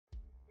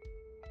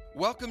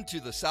Welcome to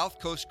the South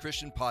Coast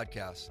Christian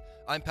Podcast.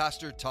 I'm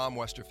Pastor Tom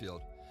Westerfield.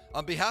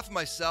 On behalf of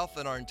myself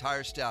and our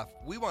entire staff,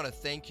 we want to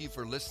thank you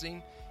for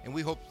listening, and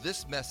we hope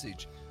this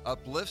message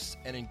uplifts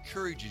and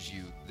encourages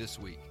you this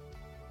week.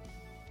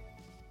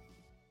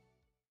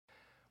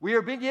 We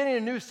are beginning a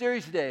new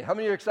series today. How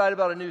many are excited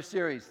about a new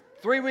series?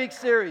 3-week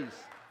series.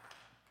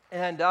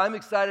 And I'm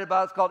excited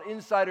about it. It's called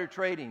Insider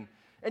Trading.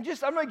 And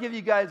I'm going to give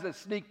you guys a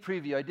sneak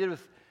preview. I did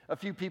with a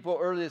few people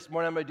early this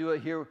morning. I'm going to do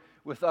it here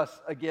with us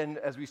again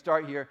as we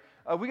start here.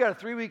 We got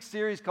a 3-week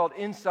series called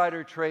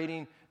Insider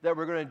Trading that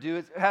we're going to do.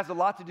 It has a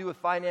lot to do with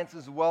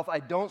finances and wealth. I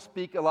don't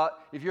speak a lot.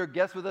 If you're a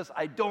guest with us,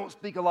 I don't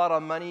speak a lot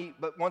on money,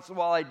 but once in a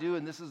while I do,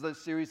 and this is the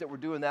series that we're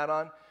doing that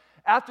on.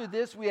 After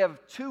this, we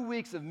have 2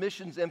 weeks of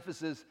missions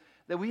emphasis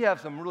that we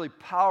have some really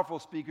powerful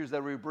speakers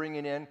that we're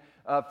bringing in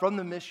from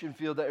the mission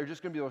field that are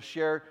just going to be able to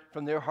share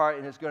from their heart,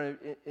 and it's going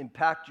to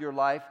impact your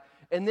life.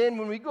 And then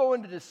when we go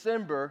into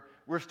December,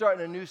 we're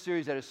starting a new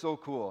series that is so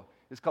cool.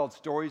 It's called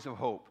Stories of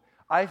Hope.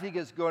 I think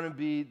it's going to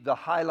be the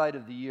highlight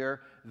of the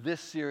year,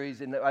 this series,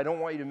 and I don't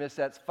want you to miss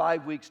that. It's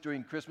 5 weeks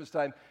during Christmas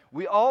time.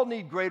 We all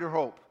need greater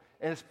hope,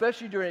 and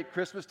especially during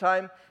Christmas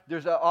time,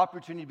 there's an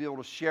opportunity to be able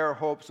to share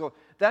hope. So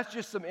that's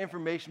just some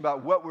information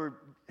about what we're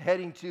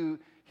heading to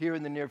here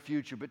in the near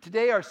future. But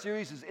today our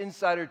series is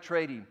Insider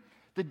Trading.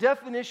 The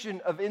definition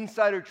of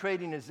insider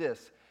trading is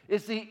this.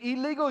 It's the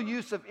illegal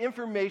use of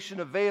information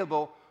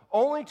available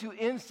only to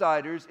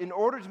insiders in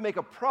order to make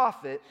a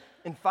profit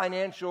in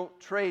financial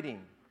trading.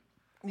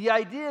 The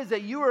idea is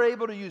that you are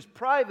able to use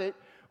private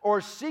or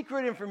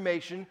secret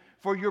information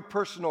for your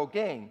personal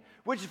gain,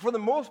 which for the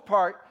most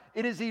part,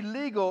 it is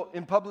illegal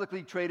in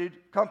publicly traded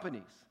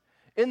companies.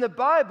 In the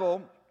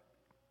Bible,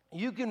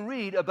 you can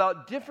read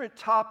about different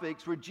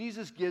topics where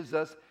Jesus gives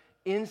us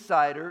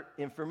insider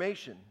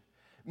information.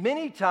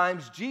 Many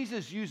times,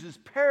 Jesus uses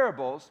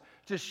parables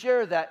to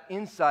share that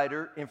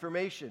insider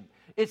information.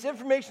 It's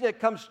information that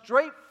comes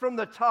straight from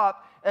the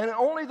top, and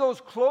only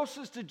those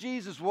closest to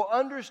Jesus will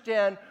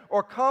understand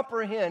or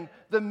comprehend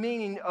the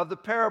meaning of the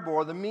parable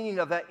or the meaning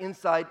of that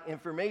inside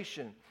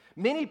information.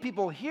 Many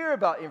people hear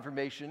about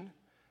information,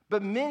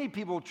 but many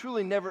people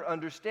truly never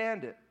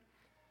understand it.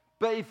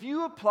 But if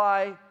you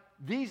apply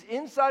these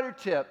insider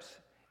tips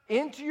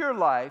into your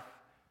life,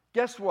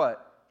 guess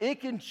what?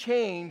 It can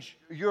change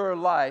your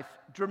life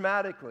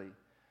dramatically.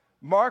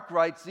 Mark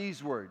writes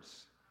these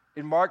words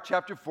in Mark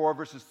chapter 4,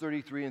 verses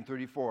 33 and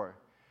 34.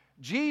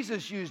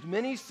 Jesus used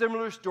many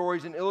similar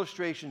stories and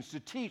illustrations to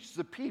teach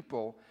the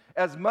people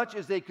as much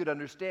as they could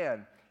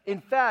understand. In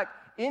fact,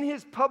 in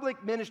his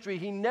public ministry,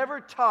 he never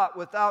taught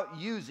without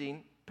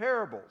using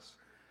parables.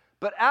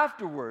 But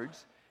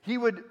afterwards,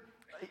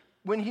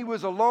 when he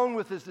was alone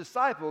with his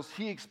disciples,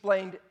 he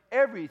explained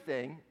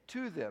everything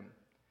to them.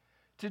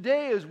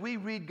 Today, as we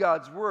read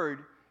God's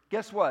word,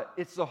 guess what?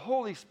 It's the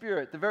Holy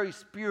Spirit, the very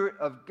Spirit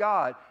of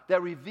God,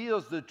 that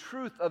reveals the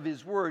truth of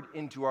his word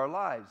into our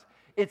lives.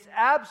 It's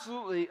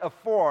absolutely a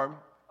form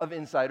of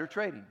insider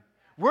trading.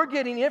 We're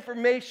getting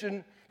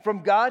information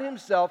from God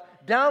himself,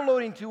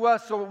 downloading to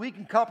us so that we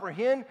can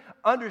comprehend,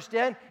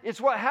 understand.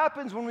 It's what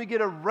happens when we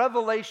get a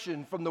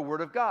revelation from the Word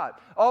of God.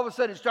 All of a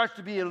sudden, it starts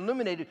to be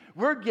illuminated.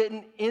 We're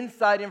getting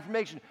inside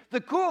information.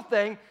 The cool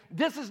thing,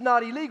 this is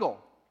not illegal.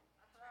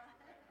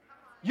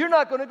 You're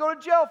not going to go to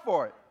jail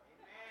for it.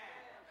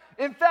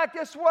 In fact,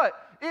 guess what?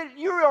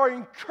 You are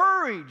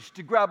encouraged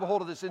to grab a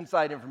hold of this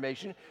inside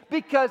information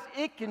because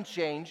it can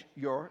change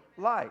your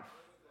life.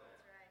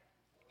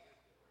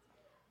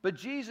 But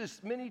Jesus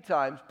many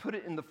times put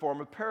it in the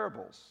form of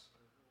parables.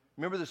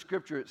 Remember the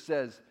scripture, it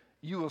says,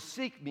 "You will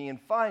seek me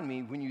and find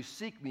me when you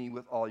seek me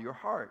with all your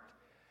heart."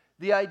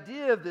 The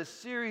idea of this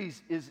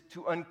series is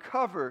to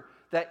uncover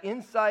that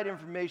inside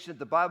information that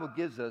the Bible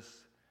gives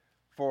us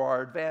for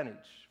our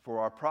advantage, for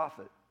our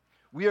profit.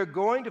 We are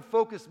going to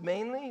focus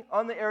mainly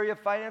on the area of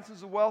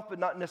finances and wealth, but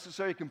not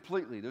necessarily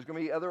completely. There's going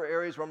to be other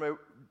areas where I'm going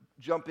to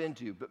jump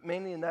into, but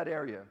mainly in that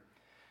area.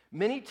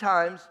 Many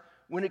times,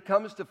 when it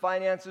comes to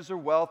finances or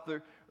wealth,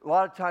 a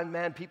lot of times,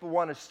 people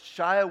want to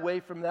shy away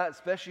from that,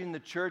 especially in the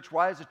church.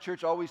 Why is the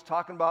church always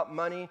talking about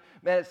money?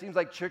 Man, it seems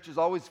like church is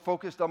always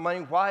focused on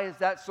money. Why is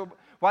that so?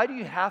 Why do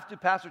you have to,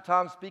 Pastor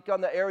Tom, speak on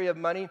the area of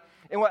money?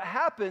 And what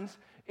happens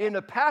in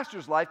a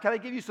pastor's life, can I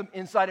give you some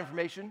inside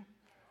information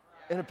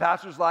in a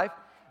pastor's life?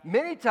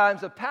 Many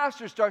times a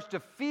pastor starts to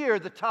fear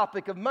the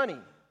topic of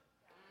money.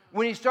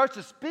 When he starts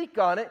to speak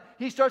on it,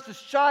 he starts to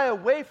shy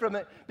away from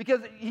it because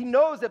he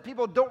knows that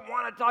people don't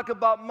want to talk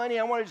about money.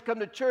 I want to just come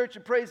to church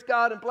and praise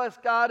God and bless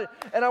God,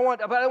 but I don't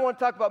want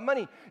to talk about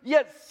money.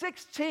 Yet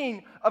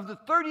 16 of the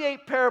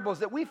 38 parables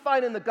that we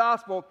find in the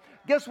gospel,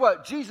 guess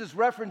what? Jesus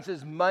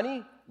references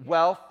money,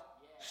 wealth,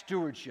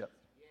 stewardship.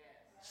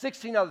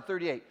 16 out of the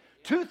 38.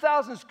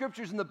 2,000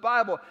 scriptures in the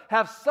Bible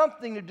have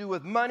something to do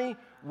with money,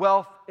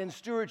 wealth, and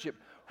stewardship.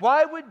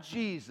 Why would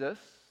Jesus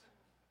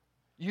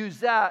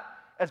use that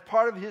as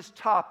part of his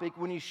topic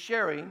when he's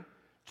sharing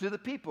to the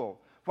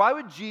people? Why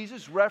would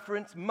Jesus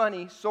reference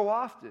money so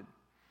often?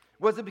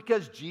 Was it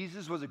because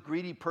Jesus was a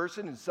greedy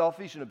person and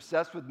selfish and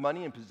obsessed with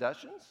money and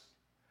possessions?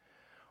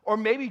 Or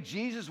maybe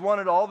Jesus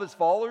wanted all of his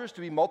followers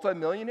to be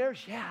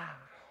multimillionaires? Yeah.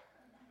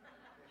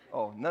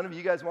 Oh, none of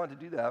you guys want to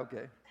do that?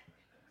 Okay.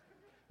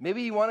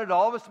 Maybe he wanted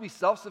all of us to be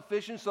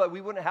self-sufficient so that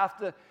we wouldn't have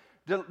to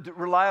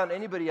rely on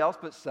anybody else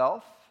but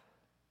self.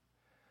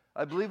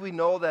 I believe we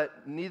know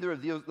that neither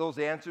of those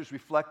answers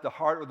reflect the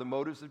heart or the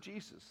motives of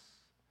Jesus.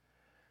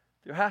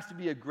 There has to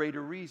be a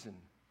greater reason.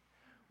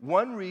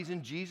 One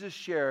reason Jesus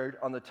shared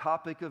on the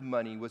topic of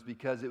money was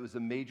because it was a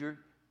major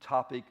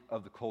topic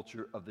of the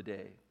culture of the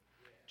day,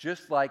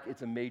 just like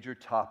it's a major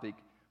topic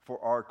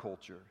for our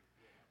culture.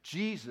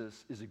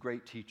 Jesus is a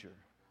great teacher.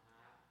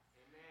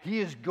 He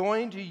is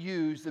going to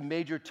use the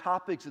major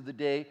topics of the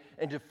day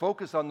and to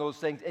focus on those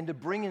things and to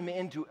bring them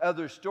into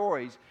other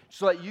stories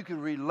so that you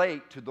can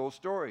relate to those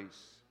stories.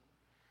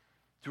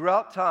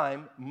 Throughout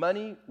time,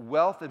 money,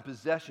 wealth, and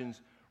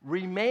possessions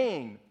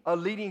remain a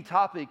leading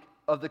topic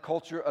of the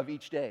culture of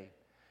each day.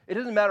 It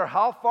doesn't matter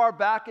how far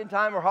back in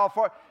time or how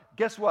far.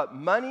 Guess what?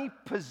 Money,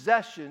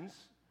 possessions,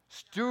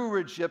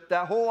 stewardship,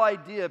 that whole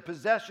idea of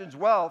possessions,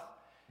 wealth,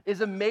 is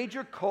a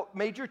major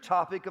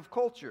topic of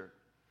culture.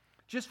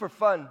 Just for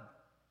fun,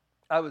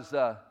 I was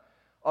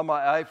on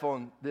my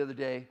iPhone the other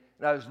day,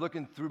 and I was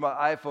looking through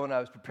my iPhone. I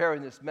was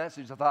preparing this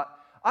message. I thought,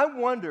 I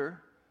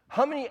wonder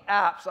how many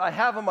apps I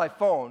have on my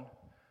phone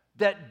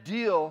that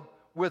deal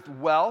with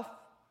wealth,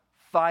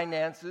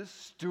 finances,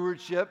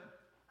 stewardship.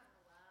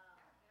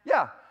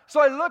 Yeah.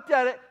 So I looked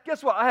at it.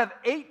 Guess what? I have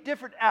 8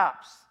 different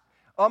apps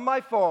on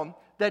my phone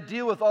that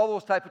deal with all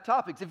those type of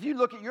topics. If you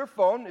look at your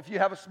phone, if you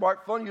have a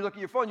smartphone, you look at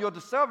your phone, you'll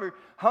discover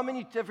how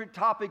many different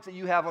topics that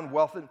you have on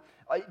wealth and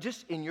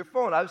just in your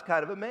phone. I was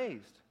kind of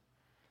amazed.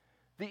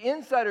 The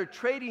insider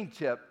trading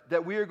tip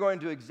that we are going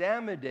to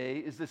examine today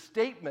is the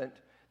statement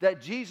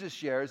that Jesus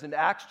shares in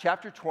Acts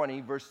chapter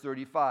 20, verse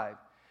 35.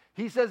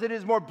 He says, it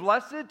is more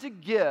blessed to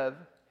give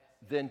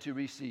than to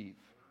receive.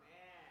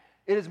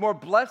 It is more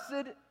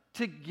blessed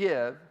to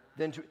give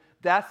than to...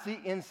 That's the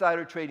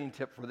insider trading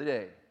tip for the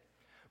day.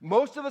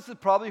 Most of us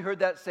have probably heard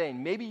that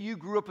saying. Maybe you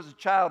grew up as a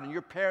child and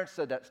your parents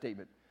said that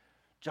statement.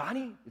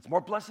 Johnny, it's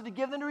more blessed to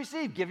give than to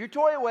receive. Give your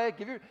toy away.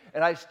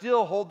 And I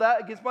still hold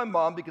that against my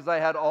mom because I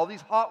had all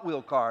these Hot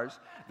Wheel cars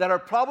that are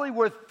probably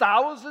worth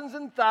thousands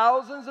and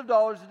thousands of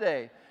dollars a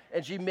day.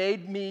 And she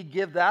made me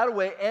give that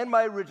away and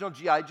my original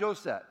G.I. Joe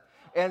set.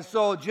 And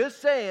so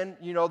just saying,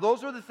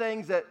 those are the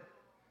things that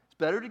it's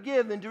better to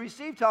give than to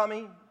receive,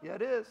 Tommy. Yeah,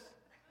 it is.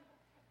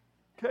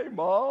 Okay,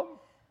 Mom.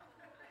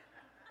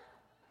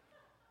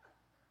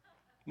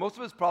 Most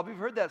of us probably have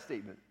heard that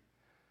statement.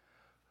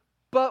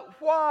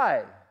 But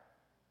why?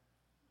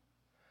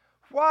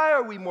 Why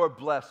are we more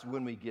blessed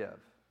when we give?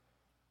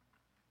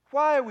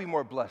 Why are we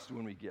more blessed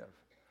when we give?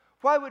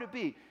 Why would it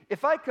be?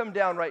 If I come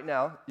down right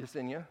now,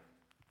 Yesenia,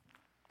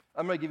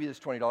 I'm going to give you this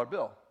 $20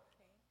 bill. Okay.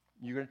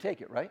 You're going to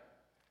take it, right?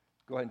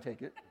 Go ahead and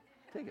take it.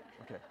 Take it.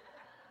 Okay.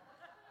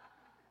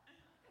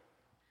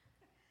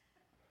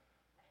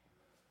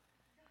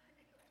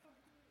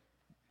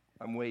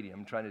 I'm waiting.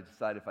 I'm trying to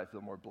decide if I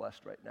feel more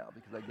blessed right now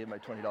because I gave my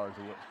 $20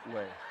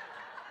 away.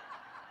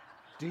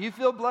 Do you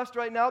feel blessed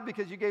right now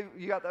because you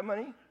got that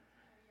money?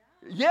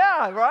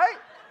 Yeah, right?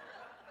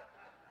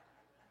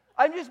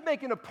 I'm just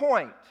making a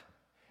point.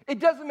 It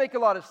doesn't make a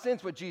lot of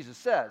sense what Jesus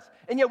says,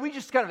 and yet we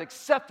just kind of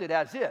accept it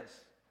as is.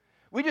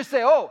 We just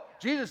say, oh,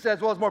 Jesus says,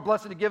 well, it's more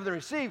blessed to give than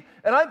receive,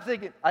 and I'm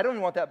thinking, I don't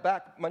even want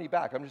that money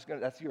back. I'm just going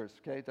to, that's yours,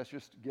 okay? That's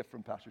just a gift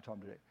from Pastor Tom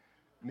today.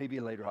 Maybe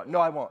later on. No,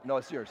 I won't. No,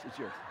 it's yours. It's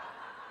yours.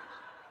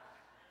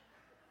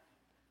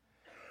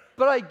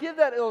 But I give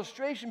that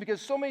illustration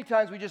because so many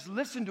times we just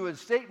listen to a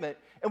statement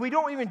and we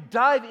don't even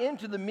dive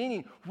into the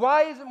meaning.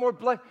 Why is it more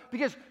blessed?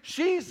 Because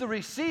she's the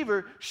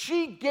receiver.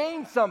 She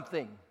gained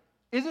something.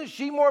 Isn't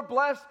she more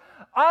blessed?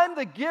 I'm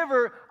the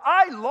giver.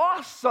 I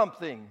lost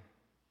something.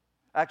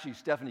 Actually,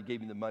 Stephanie gave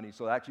me the money,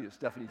 so actually it's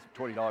Stephanie's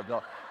 $20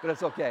 bill, but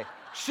it's okay.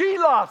 She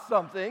lost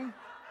something.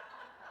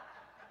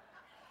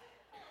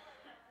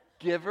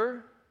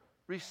 Giver,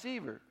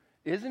 receiver.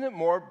 Isn't it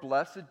more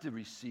blessed to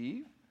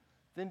receive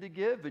than to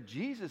give? But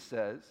Jesus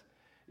says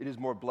it is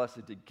more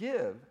blessed to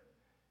give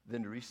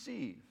than to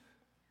receive.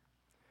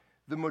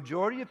 The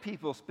majority of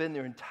people spend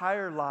their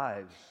entire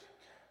lives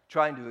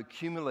trying to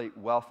accumulate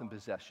wealth and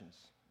possessions.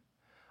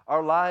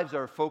 Our lives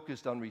are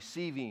focused on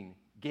receiving,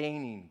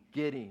 gaining,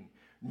 getting.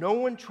 No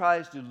one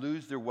tries to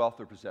lose their wealth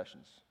or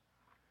possessions.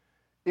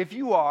 If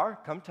you are,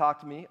 come talk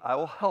to me. I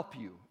will help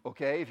you,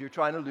 okay, if you're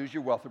trying to lose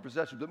your wealth or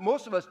possessions. But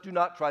most of us do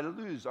not try to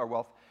lose our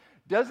wealth.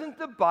 Doesn't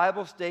the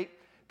Bible state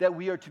that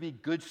we are to be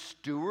good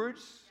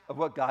stewards of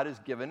what God has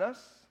given us?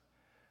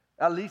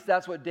 At least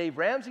that's what Dave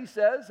Ramsey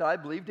says. I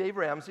believe Dave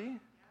Ramsey.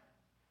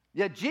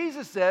 Yet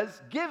Jesus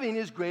says giving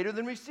is greater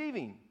than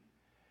receiving.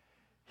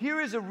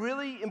 Here is a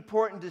really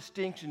important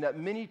distinction that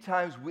many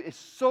times it's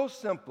so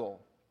simple,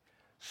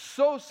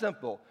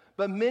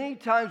 but many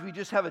times we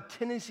just have a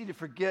tendency to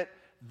forget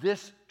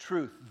this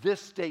truth, this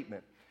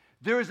statement.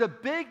 There is a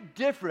big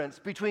difference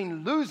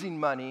between losing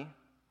money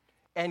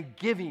and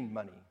giving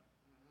money.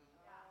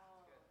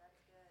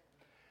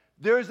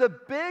 There is a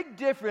big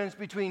difference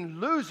between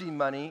losing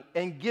money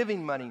and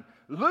giving money.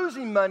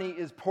 Losing money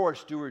is poor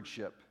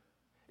stewardship.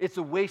 It's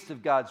a waste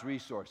of God's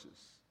resources.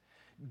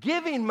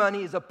 Giving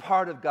money is a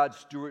part of God's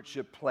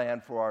stewardship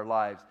plan for our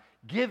lives.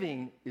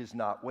 Giving is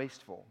not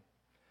wasteful.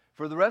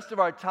 For the rest of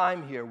our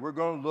time here, we're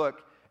going to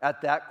look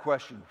at that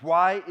question.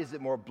 Why is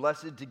it more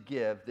blessed to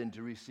give than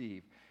to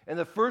receive? And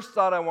the first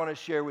thought I want to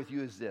share with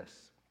you is this.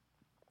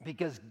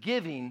 Because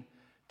giving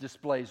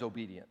displays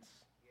obedience.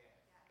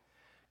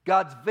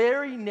 God's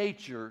very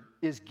nature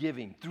is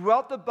giving.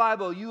 Throughout the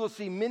Bible, you will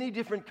see many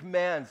different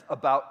commands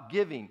about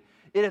giving.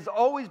 It has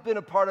always been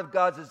a part of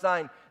God's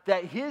design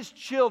that his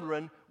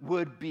children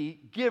would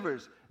be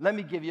givers. Let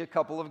me give you a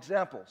couple of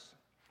examples.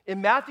 In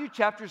Matthew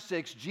chapter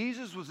 6,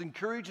 Jesus was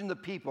encouraging the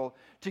people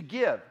to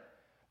give.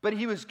 But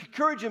he was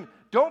encouraging them,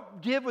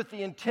 don't give with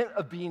the intent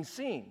of being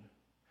seen.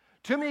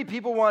 Too many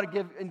people want to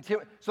give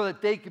so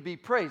that they could be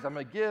praised. I'm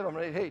going to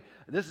give. Hey,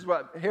 this is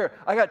what, here,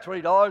 I got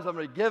 $20. I'm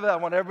going to give it. I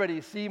want everybody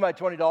to see my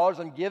 $20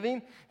 I'm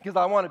giving because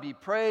I want to be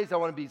praised. I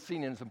want to be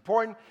seen as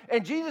important.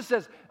 And Jesus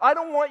says, I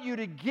don't want you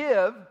to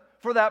give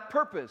for that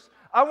purpose.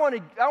 I want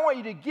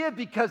you to give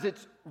because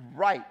it's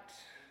right.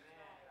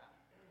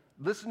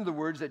 Listen to the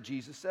words that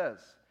Jesus says.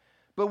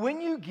 But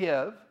when you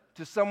give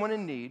to someone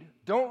in need,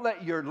 don't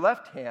let your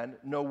left hand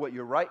know what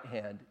your right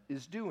hand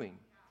is doing.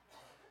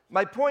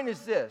 My point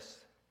is this.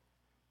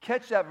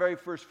 Catch that very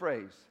first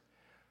phrase.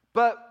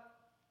 But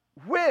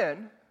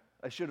when,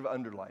 I should have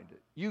underlined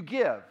it, you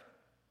give.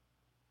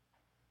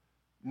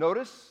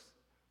 Notice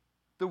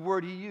the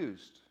word he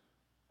used.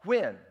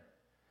 When.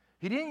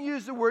 He didn't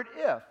use the word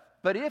if,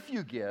 but if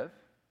you give.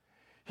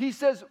 He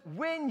says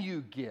when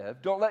you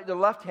give, don't let the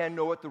left hand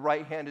know what the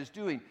right hand is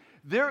doing.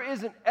 There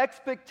is an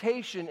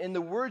expectation in the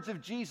words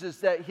of Jesus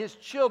that his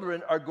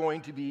children are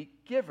going to be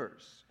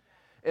givers.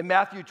 In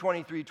Matthew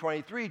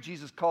 23:23,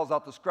 Jesus calls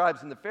out the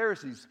scribes and the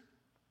Pharisees.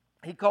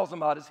 He calls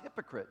them out as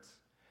hypocrites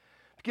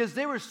because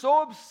they were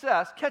so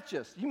obsessed. Catch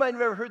this. You might have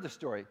never heard the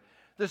story.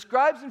 The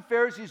scribes and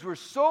Pharisees were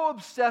so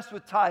obsessed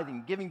with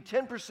tithing, giving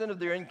 10% of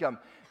their income,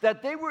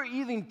 that they were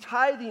even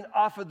tithing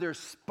off of their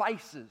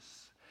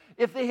spices.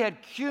 If they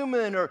had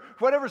cumin or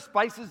whatever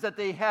spices that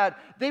they had,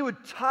 they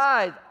would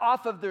tithe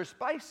off of their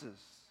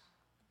spices.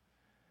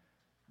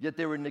 Yet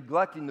they were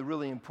neglecting the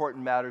really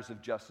important matters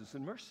of justice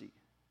and mercy.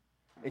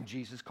 And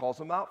Jesus calls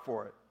them out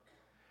for it.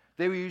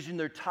 They were using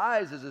their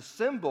tithes as a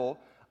symbol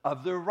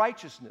of their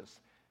righteousness.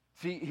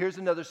 See, here's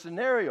another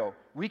scenario.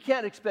 We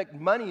can't expect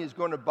money is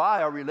going to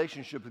buy our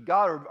relationship with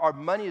God, or our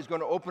money is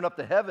going to open up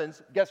the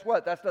heavens. Guess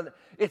what?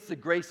 It's the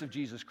grace of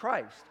Jesus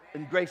Christ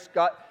and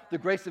the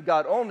grace of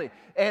God only.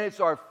 And it's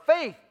our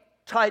faith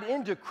tied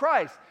into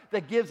Christ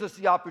that gives us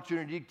the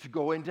opportunity to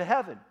go into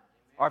heaven.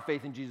 Our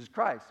faith in Jesus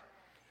Christ.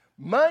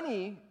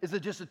 Money is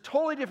just a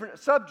totally different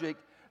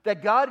subject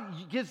that God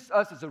gives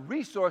us as a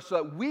resource so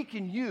that we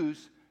can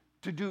use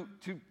to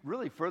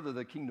really further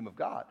the kingdom of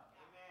God.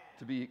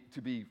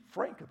 To be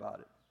frank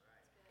about it.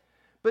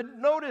 But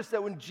notice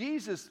that when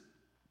Jesus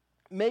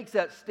makes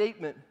that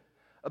statement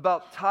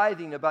about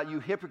tithing, about you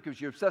hypocrites,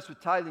 you're obsessed with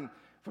tithing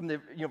from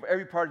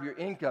every part of your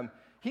income,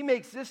 he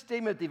makes this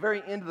statement at the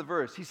very end of the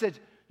verse. He says,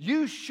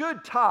 you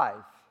should tithe.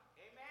 Amen.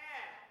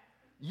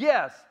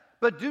 Yes,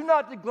 but do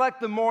not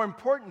neglect the more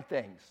important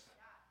things.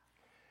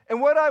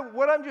 And what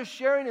I'm just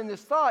sharing in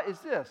this thought is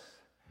this.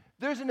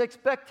 There's an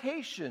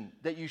expectation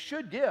that you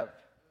should give.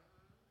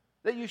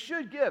 That you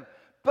should give.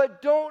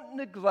 But don't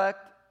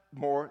neglect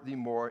the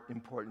more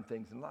important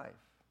things in life.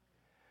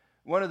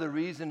 One of the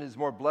reasons it's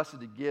more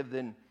blessed to give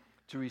than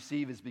to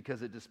receive is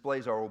because it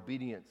displays our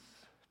obedience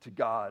to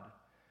God.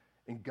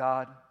 And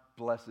God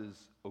blesses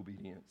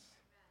obedience.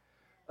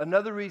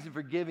 Another reason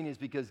for giving is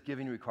because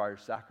giving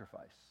requires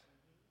sacrifice.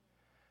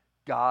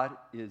 God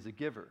is a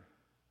giver,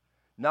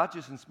 not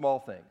just in small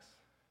things.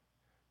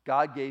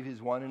 God gave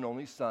his one and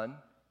only Son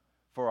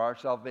for our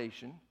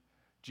salvation.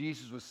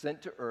 Jesus was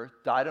sent to earth,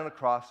 died on a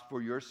cross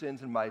for your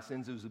sins and my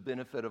sins. It was the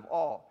benefit of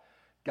all.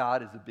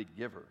 God is a big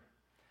giver.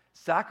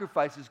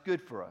 Sacrifice is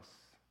good for us.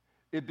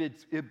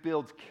 It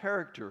builds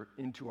character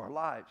into our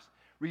lives.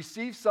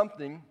 Receive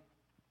something,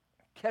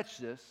 catch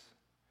this.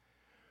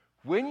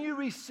 When you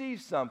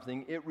receive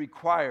something, it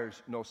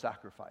requires no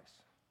sacrifice.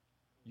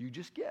 You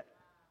just get.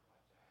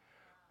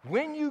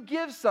 When you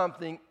give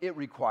something, it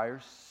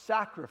requires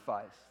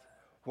sacrifice.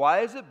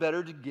 Why is it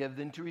better to give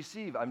than to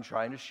receive? I'm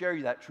trying to share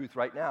you that truth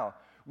right now.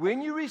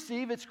 When you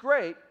receive, it's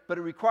great, but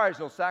it requires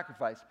no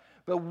sacrifice.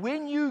 But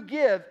when you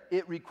give,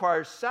 it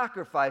requires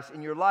sacrifice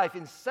in your life.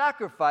 And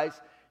sacrifice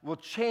will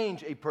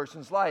change a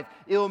person's life.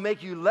 It will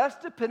make you less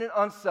dependent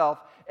on self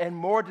and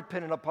more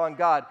dependent upon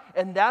God.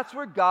 And that's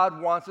where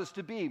God wants us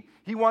to be.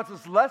 He wants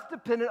us less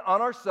dependent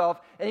on ourselves,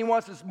 and he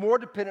wants us more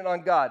dependent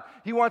on God.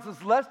 He wants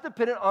us less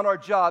dependent on our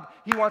job.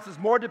 He wants us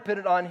more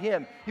dependent on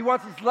him. He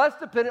wants us less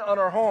dependent on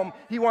our home.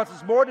 He wants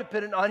us more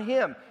dependent on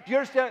him. Do you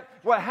understand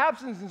what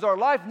happens in our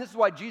life? And this is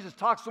why Jesus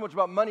talks so much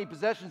about money,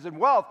 possessions, and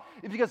wealth.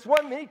 Is because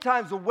many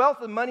times the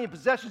wealth and money and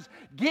possessions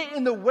get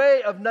in the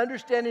way of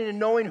understanding and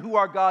knowing who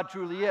our God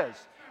truly is.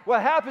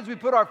 What happens, we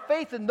put our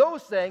faith in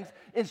those things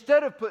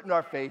instead of putting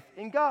our faith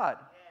in God.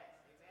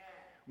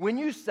 When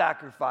you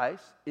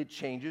sacrifice, it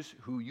changes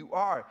who you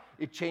are.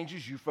 It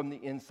changes you from the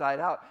inside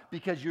out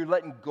because you're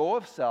letting go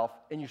of self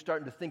and you're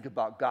starting to think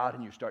about God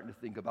and you're starting to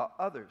think about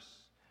others.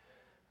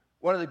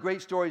 One of the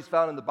great stories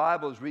found in the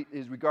Bible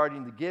is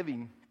regarding the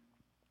giving,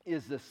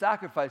 is the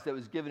sacrifice that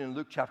was given in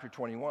Luke chapter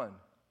 21,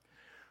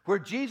 where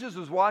Jesus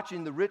was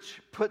watching the rich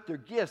put their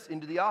gifts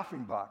into the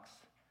offering box.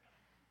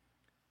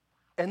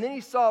 And then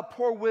he saw a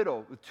poor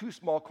widow with 2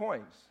 small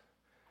coins.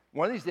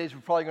 One of these days,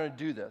 we're probably going to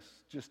do this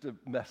just to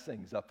mess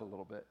things up a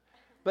little bit.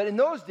 But in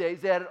those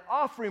days, they had an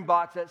offering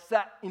box that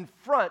sat in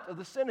front of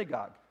the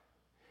synagogue.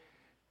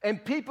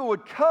 And people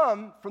would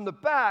come from the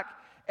back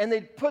and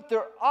they'd put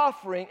their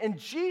offering, and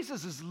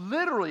Jesus is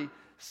literally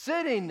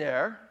sitting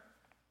there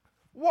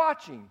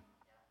watching.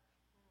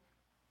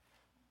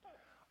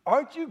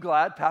 Aren't you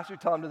glad Pastor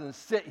Tom doesn't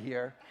sit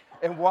here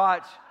and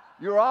watch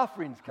your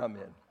offerings come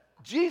in?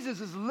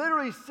 Jesus is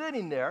literally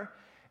sitting there,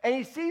 and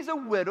he sees a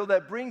widow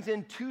that brings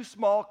in 2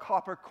 small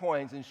copper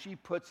coins, and she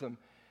puts them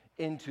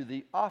into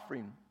the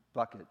offering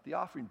bucket, the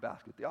offering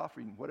basket, the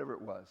offering, whatever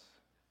it was,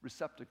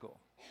 receptacle.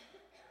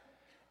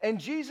 And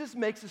Jesus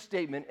makes a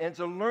statement, and it's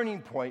a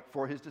learning point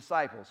for his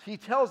disciples. He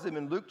tells them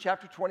in Luke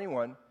chapter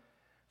 21,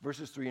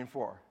 verses 3 and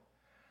 4.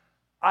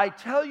 I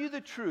tell you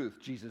the truth,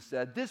 Jesus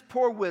said, this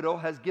poor widow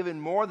has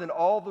given more than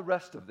all the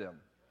rest of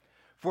them,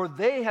 for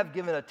they have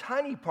given a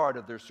tiny part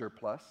of their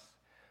surplus,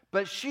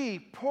 but she,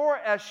 poor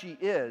as she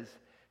is,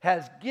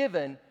 has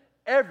given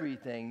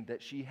everything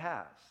that she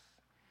has.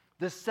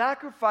 The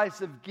sacrifice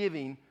of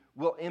giving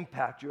will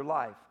impact your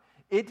life.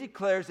 It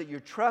declares that your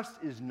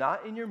trust is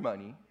not in your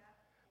money,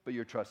 but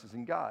your trust is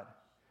in God.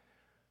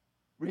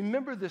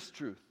 Remember this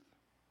truth.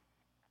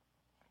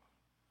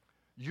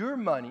 Your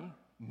money,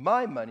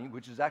 my money,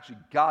 which is actually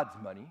God's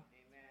money,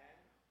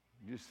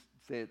 you just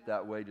say it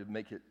that way to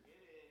make it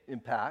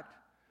impact,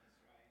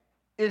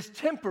 is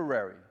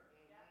temporary.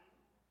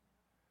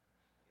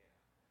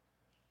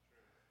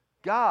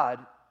 God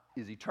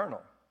is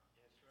eternal.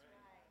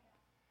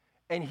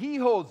 And he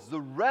holds the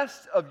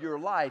rest of your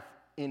life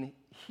in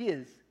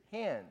his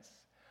hands.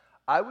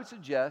 I would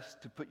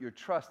suggest to put your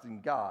trust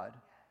in God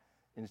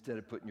instead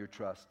of putting your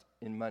trust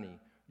in money.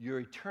 Your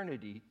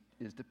eternity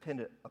is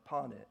dependent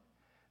upon it.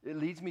 It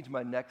leads me to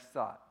my next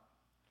thought.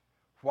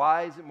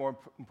 Why is it more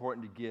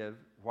important to give?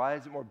 Why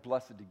is it more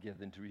blessed to give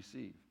than to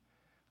receive?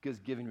 Because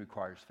giving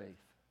requires faith.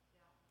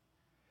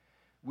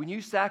 When you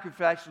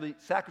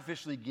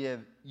sacrificially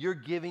give, you're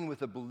giving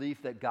with a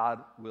belief that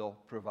God will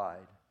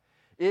provide.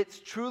 It's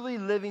truly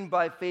living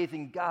by faith,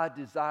 and God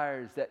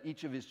desires that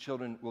each of his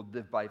children will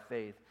live by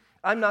faith.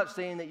 I'm not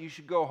saying that you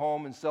should go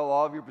home and sell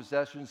all of your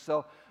possessions,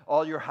 sell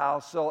all your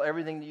house, sell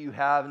everything that you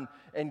have,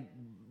 and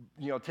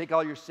take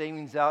all your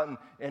savings out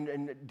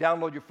and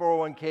download your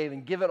 401k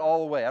and give it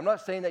all away. I'm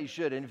not saying that you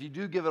should, and if you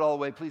do give it all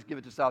away, please give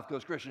it to South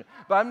Coast Christian.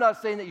 But I'm not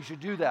saying that you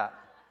should do that.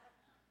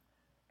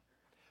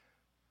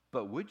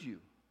 But would you?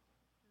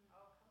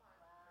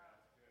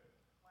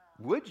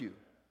 Would you?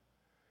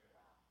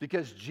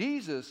 Because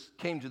Jesus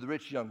came to the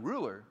rich young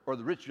ruler, or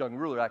the rich young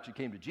ruler actually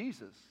came to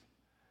Jesus.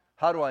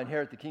 How do I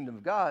inherit the kingdom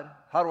of God?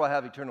 How do I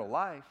have eternal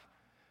life?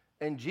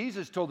 And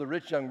Jesus told the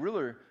rich young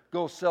ruler,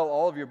 go sell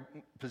all of your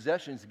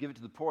possessions, give it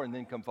to the poor, and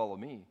then come follow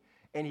me.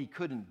 And he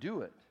couldn't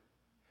do it.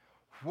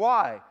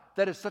 Why?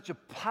 That is such a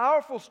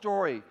powerful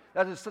story.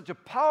 That is such a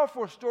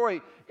powerful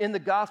story in the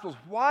Gospels.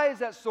 Why is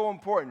that so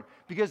important?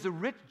 Because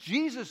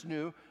Jesus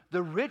knew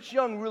the rich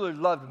young ruler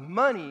loved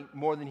money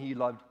more than he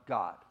loved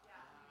God.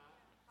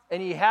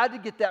 And he had to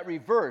get that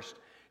reversed.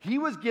 He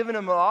was giving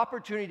him an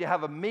opportunity to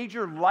have a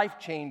major life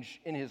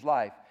change in his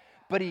life,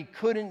 but he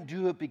couldn't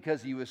do it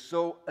because he was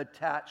so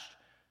attached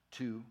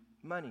to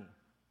money.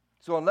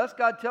 So unless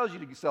God tells you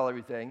to sell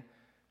everything,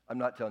 I'm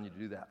not telling you to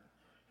do that.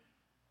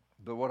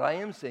 But what I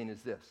am saying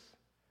is this.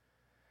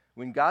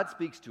 When God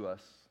speaks to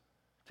us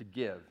to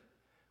give,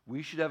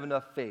 we should have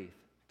enough faith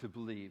to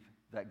believe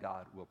that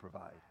God will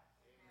provide.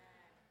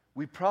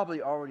 We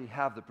probably already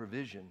have the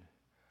provision,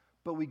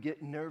 but we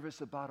get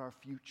nervous about our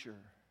future.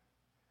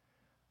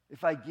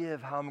 If I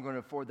give, how am I going to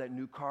afford that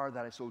new car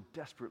that I so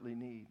desperately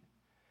need?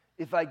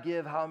 If I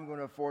give, how am I going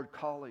to afford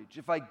college?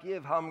 If I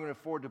give, how am I going to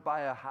afford to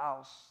buy a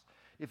house?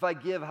 If I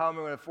give, how am I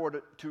going to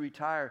afford to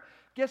retire?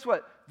 Guess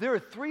what? There are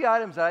 3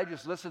 items that I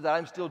just listed that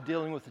I'm still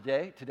dealing with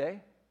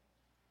today.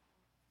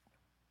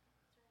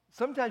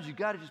 Sometimes you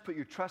got to just put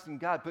your trust in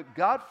God. Put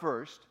God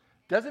first.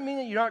 Doesn't mean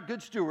that you're not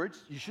good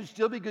stewards. You should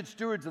still be good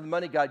stewards of the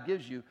money God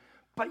gives you,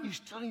 but you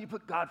still need to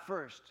put God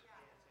first.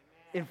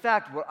 In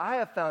fact, what I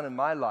have found in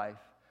my life,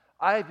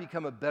 I have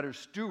become a better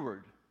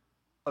steward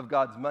of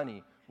God's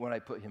money when I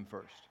put him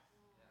first.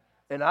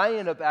 And I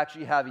end up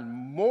actually having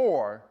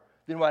more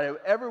than what I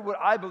ever would,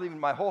 I believe in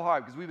my whole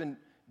heart, because we've been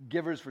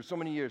givers for so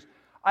many years.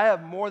 I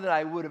have more than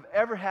I would have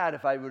ever had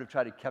if I would have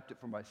tried to kept it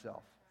for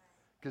myself,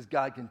 because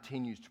God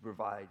continues to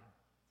provide.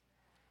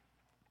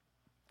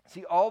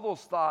 See, all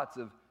those thoughts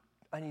of,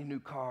 I need a new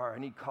car, I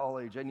need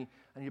college, I need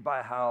to buy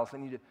a house,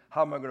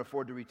 how am I going to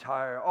afford to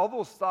retire? All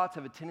those thoughts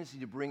have a tendency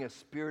to bring a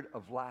spirit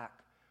of lack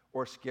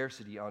or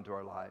scarcity onto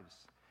our lives.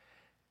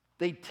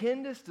 They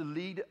tend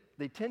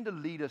they tend to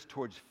lead us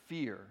towards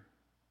fear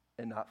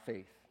and not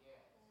faith.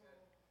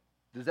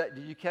 Did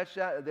you catch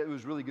that? That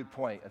was a really good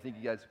point. I think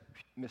you guys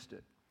missed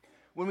it.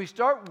 When we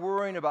start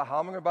worrying about how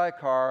am I going to buy a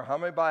car, how am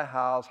I going to buy a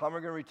house, how am I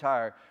going to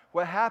retire,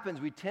 what happens,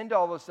 we tend to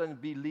all of a sudden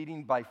be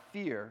leading by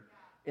fear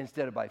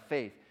instead of by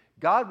faith.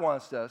 God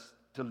wants us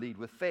to lead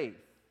with faith.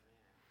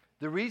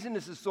 The reason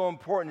this is so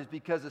important is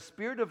because the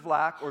spirit of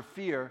lack or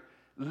fear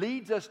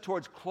leads us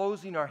towards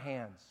closing our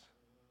hands.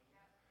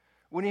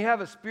 When you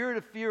have a spirit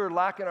of fear or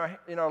lack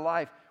in our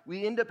life,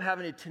 we end up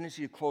having a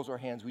tendency to close our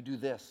hands. We do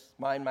this,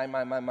 mine,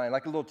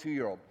 like a little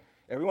 2-year-old.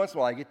 Every once in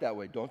a while, I get that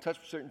way. Don't touch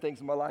certain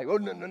things in my life. Oh,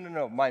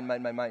 no,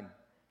 mine.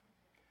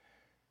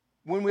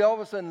 When we all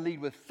of a sudden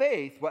lead with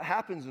faith, what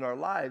happens in our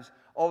lives,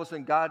 all of a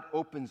sudden God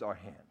opens our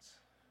hands.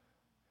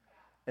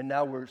 And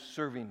now we're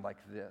serving like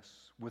this,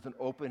 with an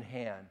open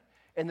hand.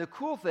 And the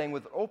cool thing,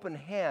 with an open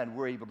hand,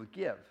 we're able to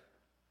give.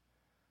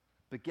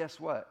 But guess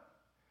what?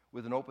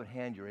 With an open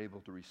hand, you're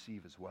able to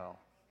receive as well.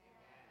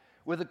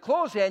 With a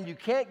closed hand, you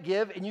can't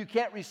give and you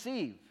can't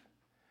receive.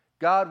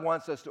 God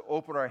wants us to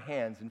open our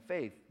hands in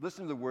faith.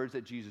 Listen to the words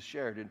that Jesus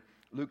shared in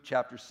Luke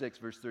chapter 6,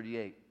 verse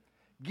 38.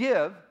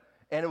 Give,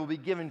 and it will be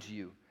given to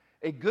you.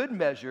 A good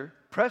measure,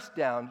 pressed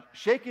down,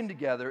 shaken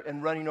together,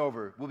 and running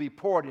over, will be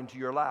poured into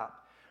your lap.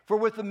 For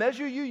with the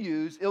measure you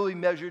use, it will be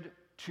measured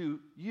to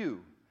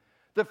you.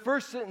 The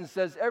first sentence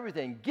says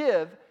everything.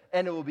 Give,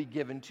 and it will be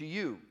given to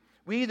you.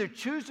 We either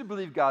choose to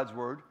believe God's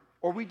word,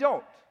 or we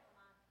don't.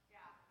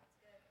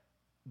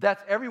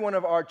 That's every one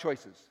of our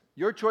choices.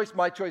 Your choice,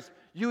 my choice.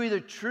 You either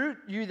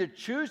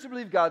choose to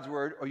believe God's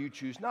word or you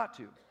choose not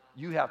to.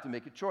 You have to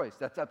make a choice.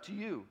 That's up to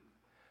you.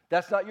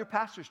 That's not your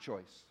pastor's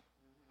choice.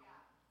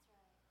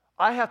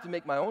 I have to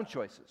make my own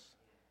choices.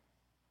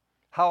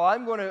 How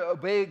I'm going to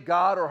obey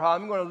God or how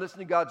I'm going to listen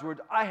to God's word,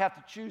 I have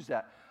to choose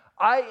that.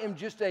 I am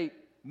just a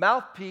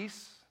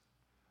mouthpiece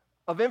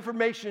of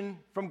information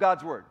from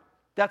God's word.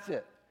 That's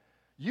it.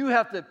 You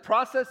have to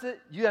process it.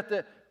 You have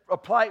to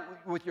apply it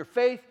with your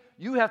faith.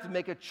 You have to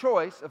make a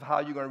choice of how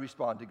you're going to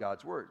respond to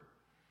God's word.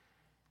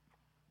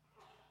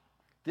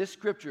 This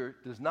scripture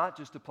does not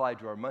just apply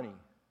to our money.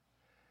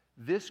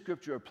 This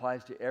scripture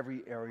applies to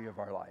every area of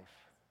our life.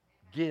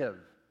 Give,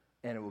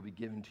 and it will be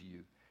given to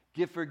you.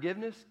 Give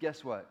forgiveness,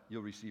 guess what?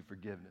 You'll receive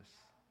forgiveness.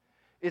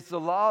 It's the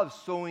law of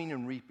sowing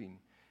and reaping.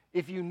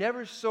 If you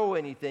never sow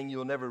anything,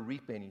 you'll never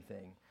reap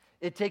anything.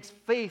 It takes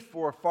faith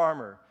for a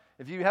farmer.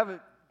 If you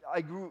haven't,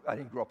 I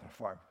didn't grow up on a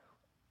farm.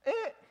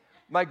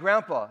 My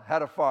grandpa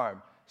had a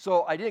farm.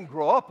 So I didn't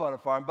grow up on a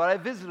farm, but I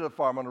visited a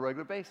farm on a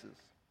regular basis.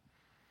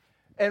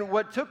 And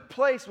what took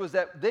place was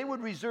that they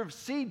would reserve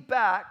seed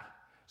back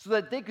so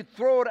that they could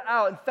throw it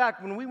out. In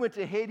fact, when we went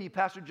to Haiti,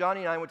 Pastor Johnny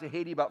and I went to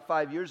Haiti about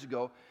 5 years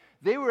ago,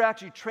 they were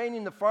actually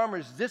training the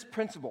farmers this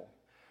principle.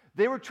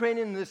 They were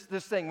training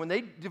this thing. When they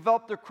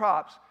developed their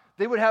crops,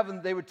 they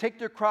would take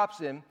their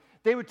crops in,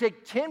 they would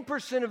take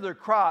 10% of their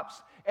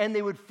crops, and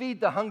they would feed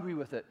the hungry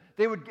with it.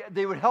 They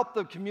would help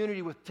the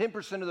community with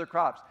 10% of their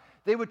crops.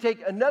 They would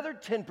take another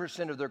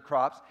 10% of their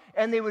crops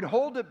and they would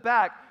hold it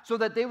back so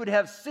that they would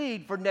have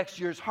seed for next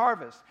year's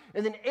harvest.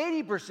 And then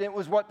 80%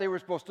 was what they were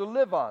supposed to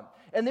live on.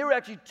 And they were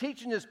actually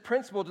teaching this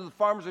principle to the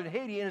farmers in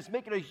Haiti, and it's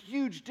making a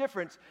huge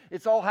difference.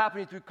 It's all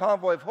happening through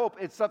Convoy of Hope.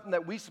 It's something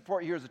that we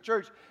support here as a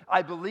church.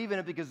 I believe in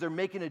it because they're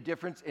making a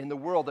difference in the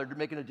world. They're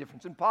making a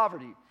difference in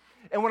poverty.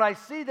 And when I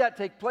see that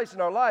take place in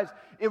our lives,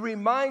 it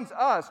reminds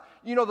us,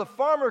 the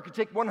farmer could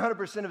take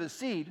 100% of his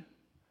seed,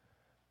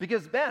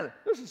 because, man,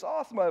 this is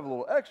awesome. I have a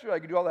little extra. I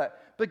can do all that.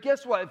 But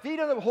guess what? If he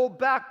doesn't hold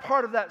back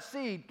part of that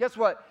seed, guess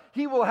what?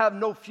 He will have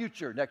no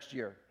future next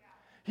year.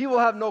 He will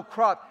have no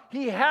crop.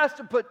 He has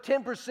to put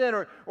 10%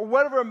 or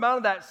whatever amount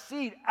of that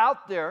seed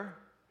out there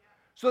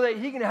so that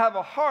he can have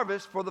a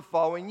harvest for the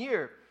following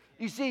year.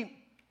 You see,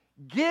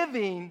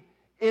 giving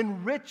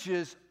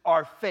enriches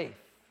our faith.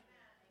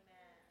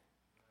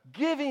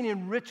 Giving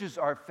enriches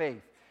our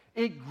faith.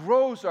 It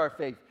grows our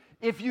faith.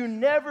 If you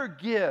never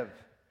give,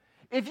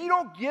 if you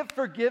don't give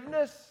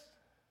forgiveness,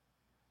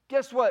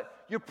 guess what?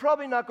 You're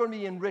probably not going to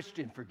be enriched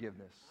in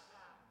forgiveness.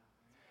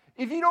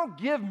 If you don't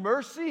give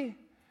mercy,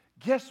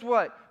 guess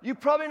what? You're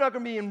probably not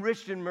going to be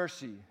enriched in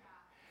mercy.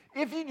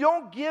 If you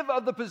don't give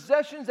of the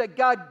possessions that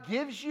God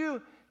gives you,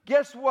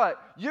 guess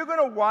what? You're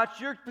going to watch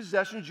your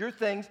possessions, your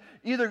things,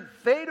 either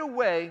fade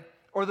away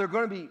or they're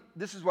going to be,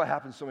 this is what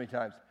happens so many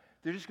times,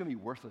 they're just going to be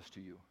worthless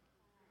to you.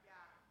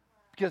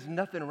 Because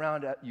nothing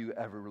around you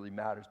ever really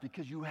matters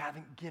because you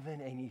haven't given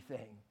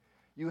anything.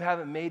 You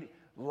haven't made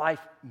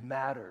life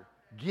matter.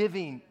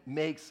 Giving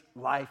makes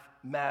life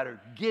matter.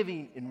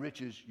 Giving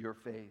enriches your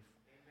faith. Amen.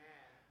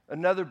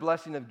 Another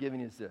blessing of giving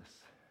is this.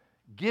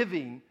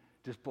 Giving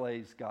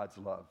displays God's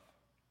love.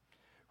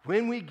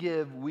 When we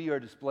give, we are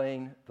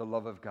displaying the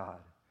love of God.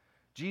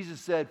 Jesus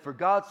said, "For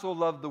God so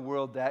loved the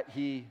world that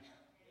He..."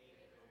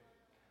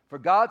 For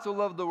God so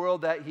loved the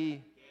world that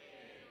He...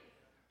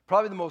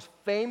 Probably the most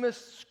famous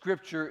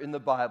scripture in the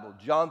Bible,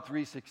 John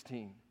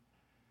 3:16.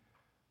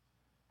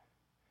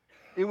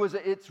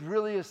 It's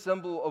really a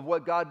symbol of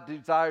what God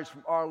desires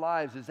from our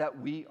lives, is that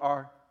we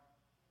are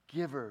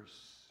givers.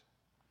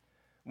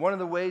 One of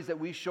the ways that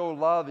we show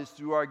love is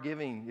through our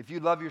giving. If you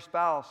love your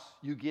spouse,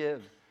 you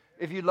give.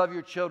 If you love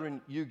your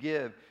children, you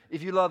give.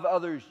 If you love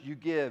others, you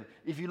give.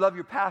 If you love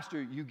your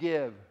pastor, you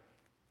give.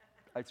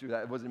 I threw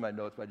that. It wasn't in my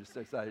notes, but I just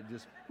decided it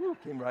just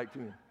came right to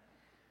me.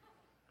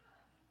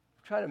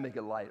 Try to make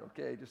it light,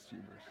 okay? Just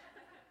humorous.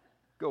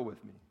 Go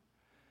with me.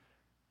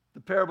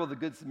 The parable of the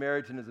Good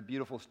Samaritan is a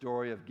beautiful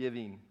story of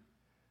giving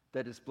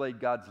that displayed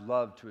God's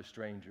love to a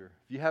stranger.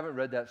 If you haven't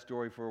read that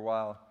story for a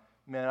while,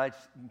 man, I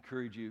just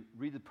encourage you,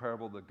 read the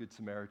parable of the Good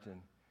Samaritan,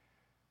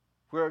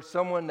 where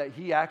someone that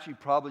he actually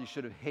probably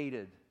should have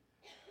hated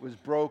was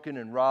broken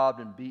and robbed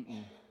and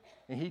beaten.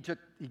 And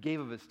he gave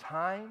of his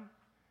time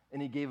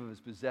and he gave of his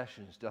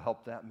possessions to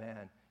help that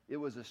man. It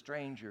was a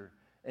stranger,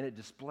 and it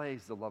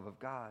displays the love of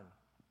God.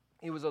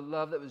 It was a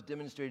love that was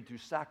demonstrated through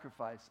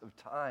sacrifice of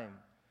time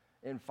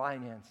and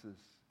finances.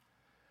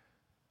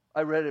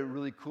 I read a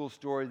really cool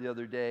story the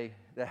other day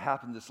that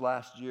happened this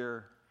last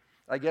year.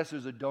 I guess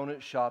there's a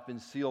donut shop in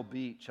Seal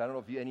Beach. I don't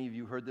know if any of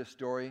you heard this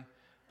story,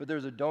 but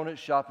there's a donut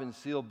shop in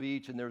Seal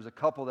Beach, and there's a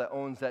couple that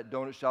owns that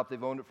donut shop.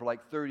 They've owned it for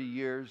like 30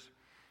 years,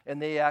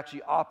 and they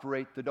actually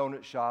operate the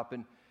donut shop.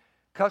 And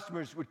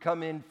customers would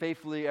come in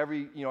faithfully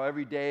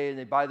every day, and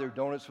they buy their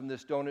donuts from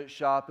this donut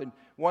shop. And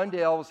one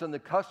day, all of a sudden, the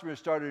customers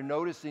started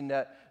noticing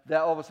that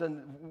all of a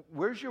sudden,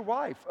 where's your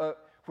wife?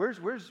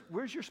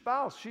 Where's your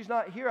spouse? She's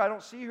not here. I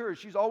don't see her.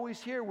 She's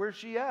always here. Where's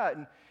she at?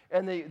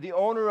 And the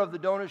owner of the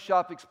donut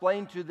shop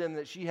explained to them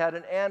that she had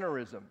an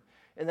aneurysm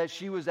and that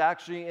she was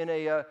actually in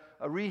a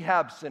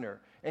rehab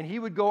center. And he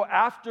would go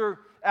after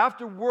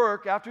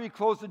work, after he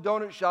closed the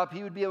donut shop,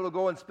 he would be able to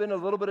go and spend a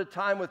little bit of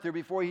time with her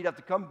before he'd have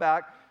to come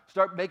back,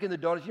 start making the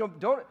donuts.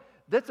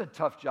 That's a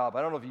tough job.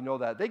 I don't know if you know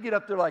that. They get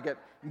up there like at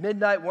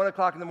midnight, 1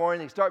 o'clock in the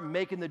morning. They start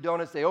making the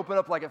donuts. They open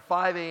up like at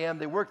 5 a.m.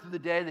 They work through the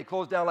day. They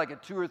close down like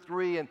at 2 or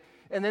 3,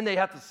 and then they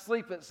have to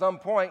sleep at some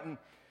point.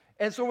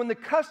 And so when the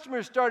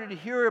customers started to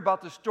hear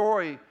about the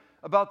story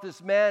about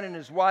this man and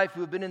his wife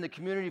who have been in the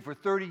community for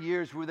 30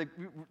 years,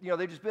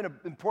 they've just been an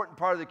important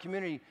part of the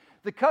community,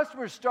 the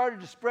customers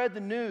started to spread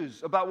the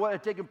news about what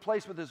had taken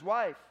place with his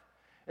wife.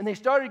 And they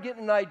started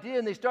getting an idea,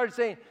 and they started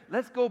saying,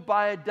 let's go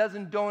buy a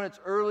dozen donuts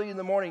early in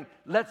the morning.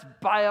 Let's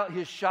buy out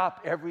his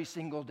shop every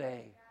single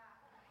day.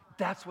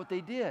 That's what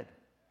they did.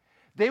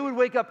 They would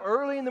wake up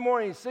early in the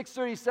morning,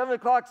 6:30, 7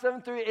 o'clock,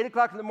 7:30, 8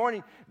 o'clock in the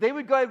morning. They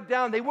would go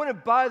down. They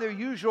wouldn't buy their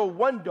usual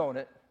one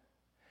donut.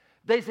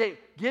 They'd say,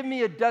 give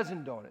me a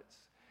dozen donuts.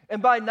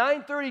 And by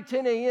 9:30,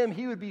 10 a.m.,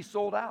 he would be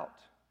sold out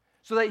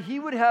so that he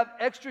would have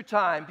extra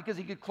time because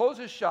he could close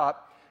his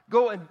shop,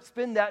 go and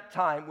spend that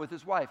time with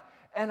his wife.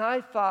 And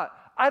I thought,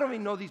 I don't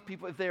even know these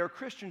people if they are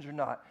Christians or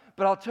not,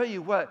 but I'll tell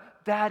you what,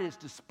 that is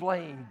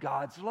displaying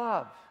God's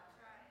love.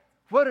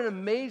 What an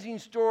amazing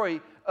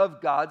story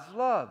of God's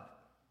love.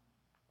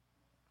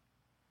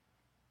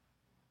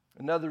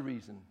 Another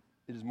reason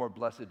it is more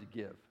blessed to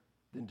give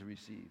than to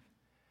receive,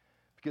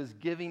 because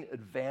giving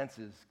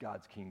advances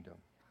God's kingdom.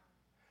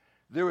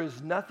 There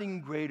is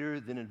nothing greater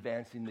than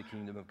advancing the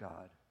kingdom of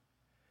God.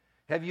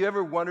 Have you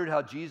ever wondered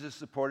how Jesus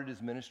supported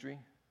his ministry?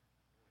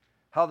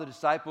 How the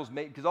disciples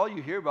made, because all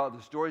you hear about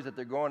the stories that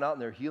they're going out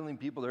and they're healing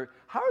people.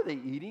 How are they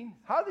eating?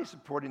 How are they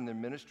supporting their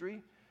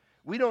ministry?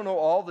 We don't know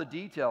all the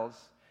details,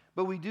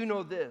 but we do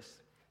know this,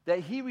 that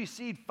he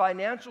received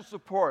financial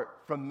support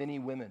from many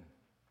women.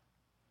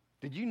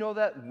 Did you know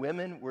that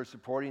women were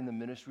supporting the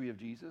ministry of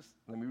Jesus?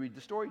 Let me read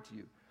the story to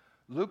you.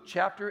 Luke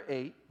chapter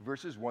 8,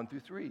 verses 1 through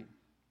 3.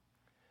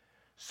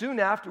 Soon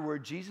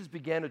afterward, Jesus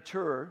began a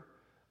tour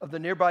of the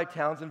nearby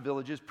towns and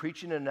villages,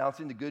 preaching and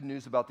announcing the good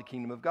news about the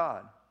kingdom of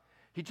God.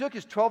 He took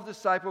his 12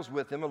 disciples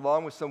with him,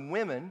 along with some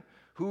women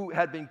who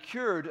had been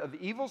cured of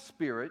evil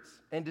spirits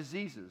and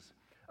diseases.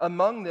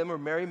 Among them were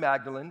Mary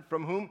Magdalene,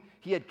 from whom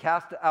he had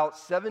cast out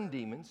 7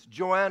 demons,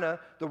 Joanna,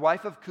 the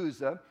wife of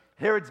Chuza,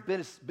 Herod's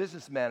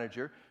business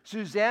manager,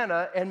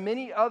 Susanna, and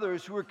many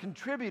others who were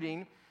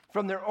contributing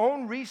from their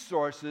own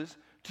resources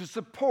to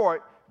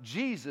support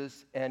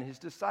Jesus and his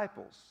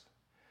disciples.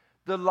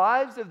 The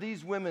lives of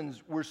these women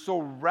were so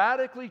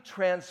radically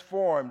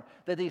transformed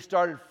that they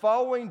started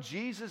following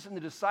Jesus and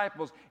the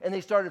disciples, and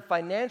they started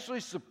financially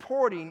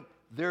supporting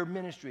their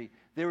ministry.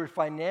 They were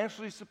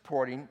financially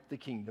supporting the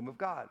kingdom of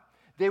God.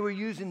 They were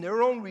using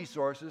their own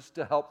resources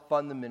to help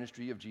fund the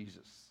ministry of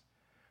Jesus.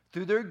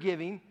 Through their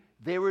giving,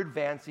 they were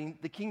advancing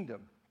the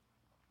kingdom.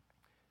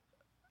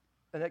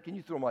 Annette, can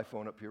you throw my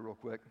phone up here real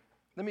quick?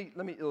 Let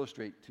me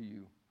illustrate to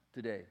you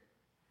today.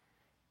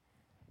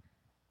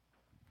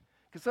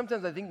 Because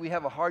sometimes I think we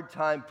have a hard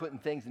time putting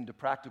things into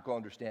practical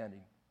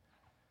understanding.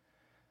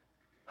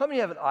 How many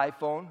have an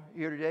iPhone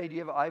here today? Do you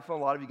have an iPhone?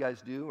 A lot of you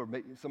guys do, or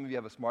maybe some of you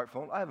have a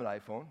smartphone. I have an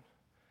iPhone.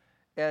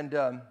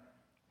 And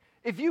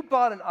if you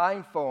bought an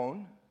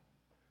iPhone,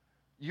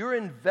 you're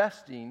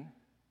investing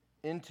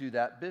into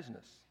that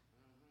business.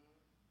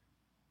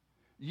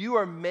 You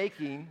are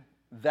making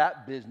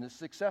that business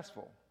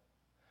successful.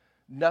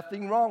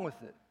 Nothing wrong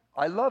with it.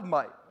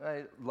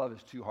 Love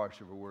is too harsh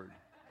of a word.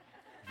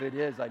 If it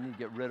is, I need to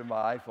get rid of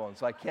my iPhone,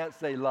 so I can't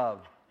say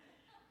love.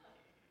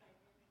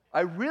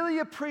 I really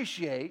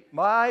appreciate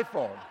my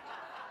iPhone.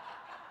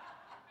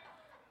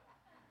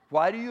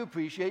 Why do you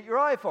appreciate your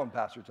iPhone,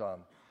 Pastor Tom?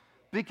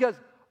 Because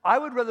I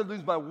would rather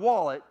lose my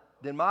wallet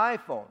than my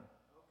iPhone.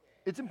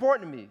 It's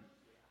important to me.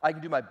 I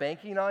can do my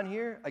banking on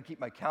here. I keep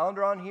my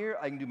calendar on here.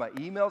 I can do my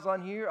emails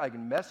on here. I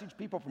can message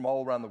people from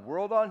all around the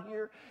world on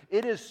here.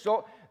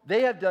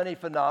 They have done a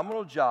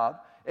phenomenal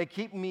job at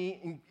keeping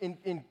me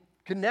in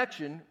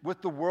connection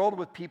with the world,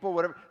 with people,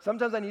 whatever.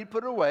 Sometimes I need to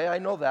put it away. I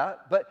know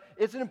that. But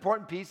it's an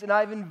important piece, and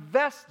I've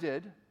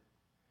invested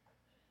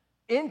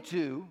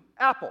into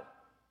Apple.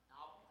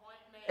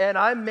 And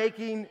I'm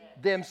making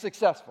them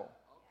successful.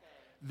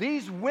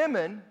 These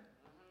women,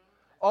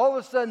 all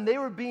of a sudden, they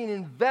were being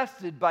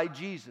invested by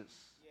Jesus.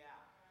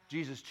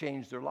 Jesus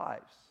changed their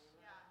lives.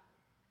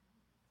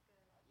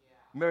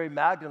 Mary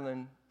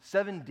Magdalene,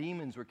 7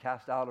 demons were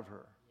cast out of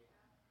her.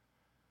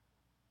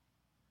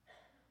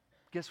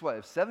 Guess what?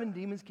 If 7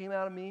 demons came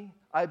out of me,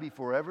 I'd be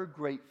forever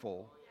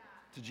grateful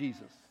to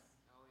Jesus.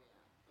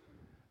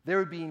 They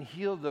were being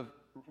healed of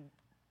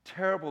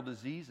terrible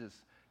diseases.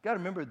 Got to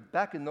remember,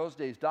 back in those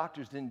days,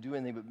 doctors didn't do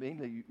anything but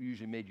mainly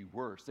usually made you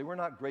worse. They were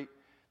not great.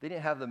 They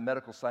didn't have the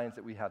medical science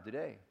that we have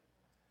today.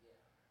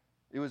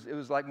 It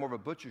was like more of a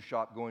butcher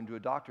shop going to a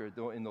doctor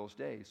in those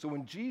days. So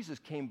when Jesus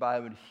came by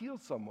and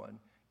healed someone,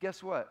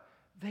 guess what?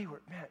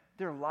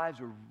 Their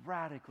lives were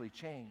radically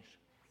changed.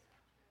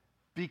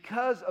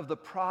 Because of the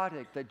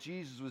product that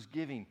Jesus was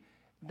giving,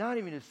 not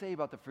even to say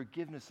about the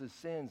forgiveness of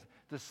sins,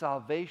 the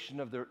salvation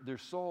of their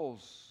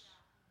souls,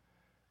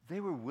 they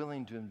were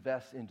willing to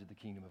invest into the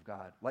kingdom of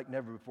God like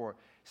never before.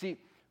 See,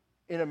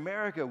 in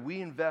America,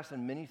 we invest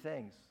in many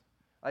things.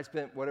 I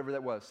spent whatever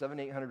that was,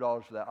 $700,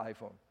 $800 for that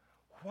iPhone.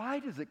 Why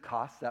does it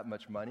cost that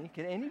much money?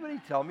 Can anybody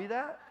tell me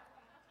that?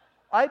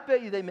 I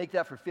bet you they make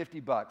that for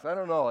 $50. I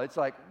don't know. It's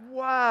like,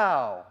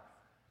 wow.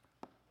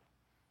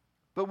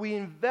 But we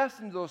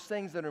invest in those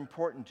things that are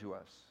important to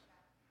us.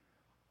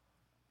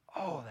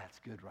 Oh, that's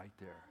good right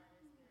there.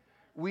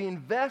 We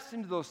invest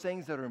into those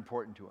things that are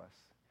important to us.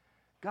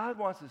 God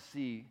wants to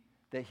see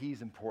that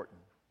He's important.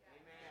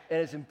 Amen.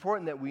 And it's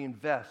important that we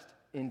invest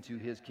into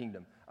His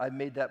kingdom. I've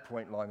made that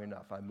point long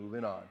enough. I'm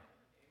moving on. Amen.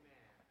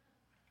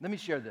 Let me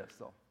share this,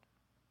 though.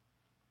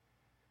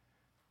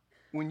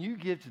 When you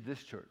give to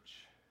this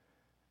church,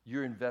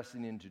 you're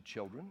investing into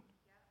children.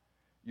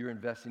 You're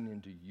investing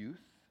into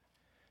youth.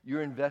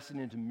 You're investing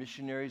into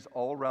missionaries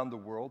all around the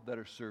world that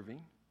are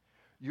serving.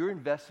 You're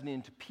investing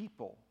into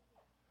people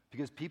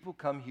because people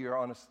come here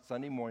on a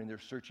Sunday morning, they're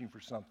searching for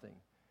something.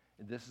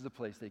 And this is a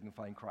place they can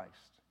find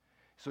Christ.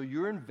 So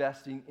you're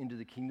investing into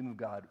the kingdom of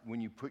God when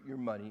you put your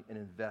money and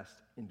invest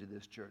into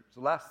this church.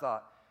 So last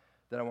thought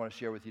that I want to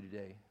share with you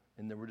today,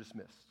 and then we're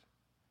dismissed.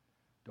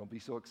 Don't be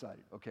so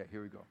excited. Okay,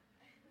 here we go.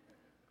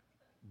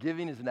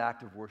 Giving is an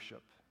act of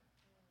worship.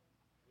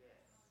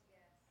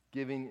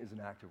 Giving is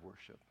an act of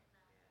worship.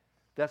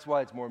 That's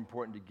why it's more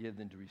important to give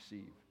than to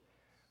receive.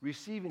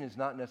 Receiving is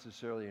not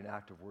necessarily an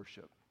act of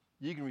worship.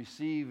 You can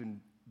receive and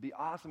be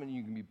awesome and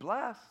you can be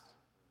blessed.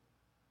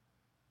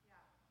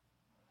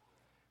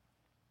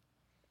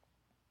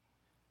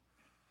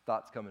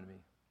 Thoughts coming to me.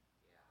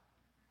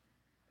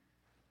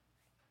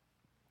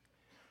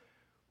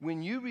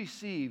 When you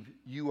receive,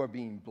 you are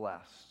being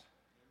blessed.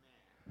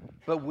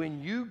 But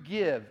when you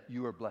give,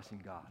 you are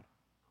blessing God.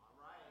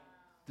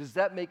 Does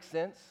that make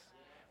sense?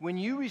 When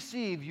you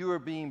receive, you are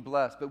being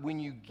blessed. But when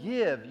you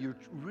give, you're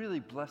really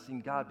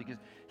blessing God because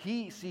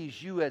He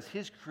sees you as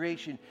His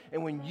creation.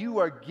 And when you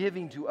are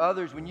giving to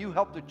others, when you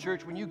help the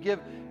church, when you give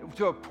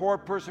to a poor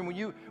person, when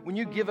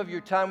you give of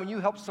your time, when you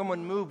help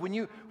someone move,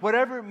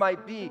 whatever it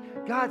might be,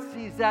 God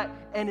sees that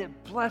and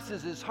it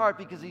blesses His heart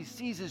because He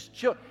sees His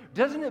children.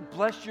 Doesn't it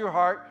bless your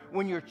heart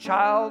when your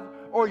child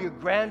or your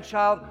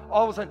grandchild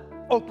all of a sudden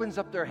opens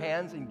up their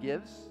hands and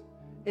gives?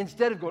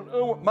 Instead of going,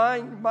 oh,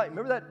 mine.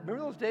 Remember that?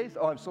 Remember those days?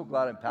 Oh, I'm so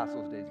glad I'm past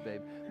those days,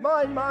 babe.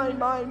 Mine.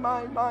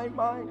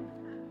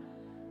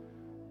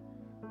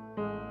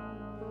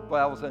 Boy,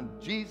 all of a sudden,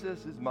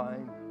 Jesus is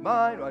mine.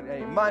 Mine.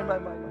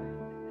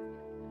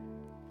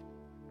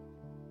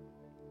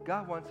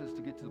 God wants us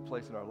to get to the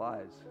place in our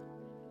lives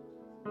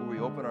where we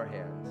open our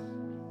hands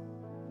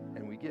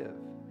and we give.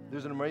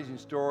 There's an amazing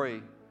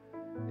story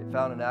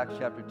found in Acts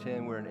chapter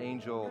 10 where an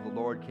angel of the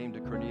Lord came to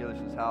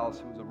Cornelius' house,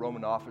 who was a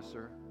Roman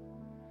officer.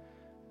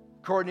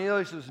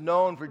 Cornelius was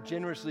known for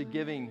generously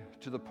giving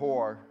to the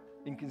poor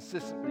and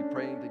consistently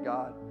praying to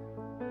God.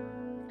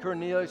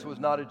 Cornelius was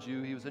not a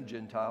Jew. He was a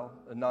Gentile,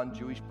 a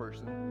non-Jewish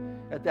person.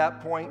 At that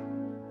point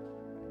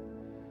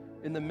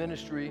in the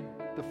ministry,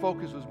 the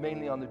focus was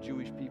mainly on the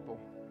Jewish people.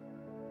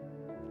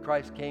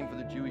 Christ came for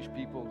the Jewish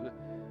people to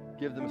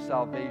give them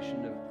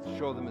salvation, to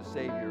show them a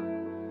Savior.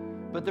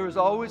 But there was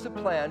always a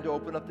plan to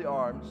open up the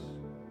arms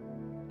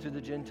to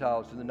the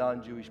Gentiles, to the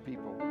non-Jewish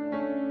people.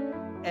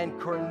 And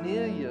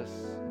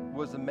Cornelius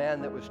was the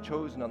man that was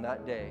chosen on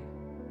that day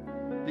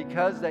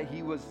because that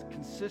he was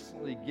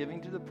consistently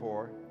giving to the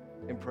poor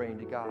and praying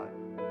to God.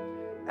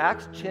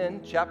 Acts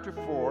 10, chapter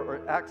 4,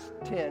 or Acts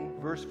 10,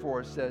 verse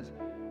 4 says,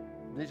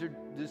 these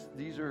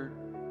are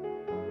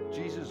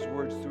Jesus'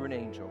 words through an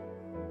angel.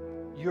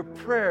 Your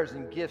prayers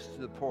and gifts to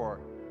the poor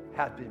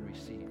have been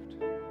received.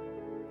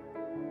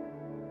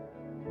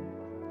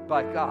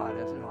 by God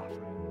as an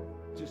offering.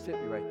 Just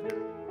hit me right there.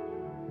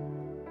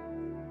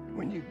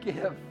 When you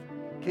give,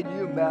 can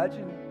you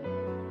imagine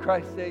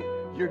Christ saying,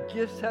 your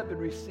gifts have been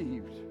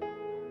received.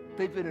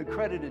 They've been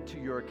accredited to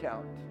your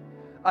account.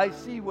 I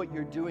see what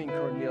you're doing,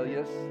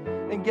 Cornelius.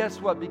 And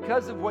guess what?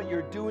 Because of what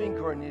you're doing,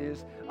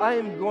 Cornelius, I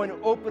am going to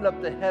open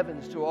up the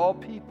heavens to all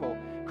people.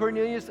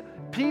 Cornelius,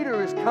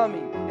 Peter is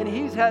coming, and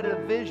he's had a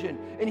vision.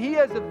 And he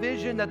has a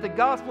vision that the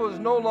gospel is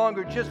no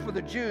longer just for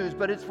the Jews,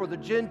 but it's for the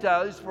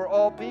Gentiles, it's for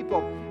all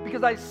people.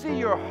 Because I see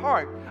your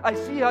heart. I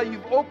see how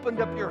you've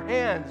opened up your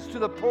hands to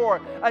the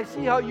poor. I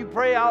see how you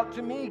pray out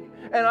to me,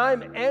 and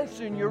I'm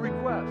answering your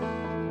request.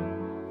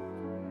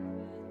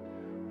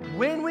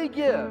 When we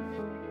give,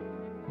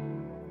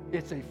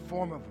 it's a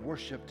form of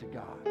worship to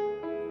God.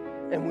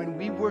 And when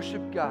we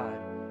worship God,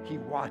 He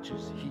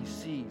watches, He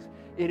sees.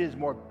 It is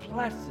more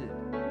blessed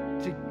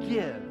to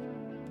give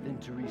than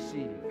to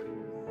receive.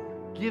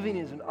 Giving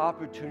is an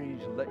opportunity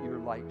to let your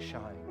light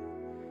shine.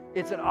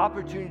 It's an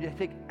opportunity to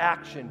take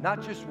action,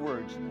 not just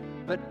words,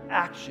 but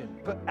action.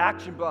 Put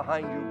action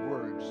behind your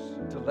words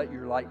to let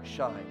your light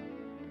shine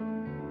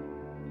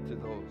to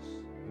those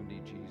who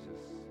need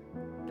Jesus.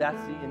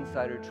 That's the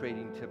insider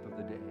trading tip of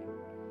the day.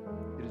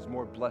 It is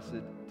more blessed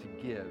to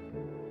give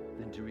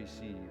than to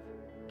receive.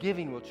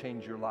 Giving will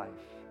change your life.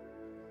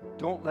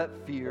 Don't let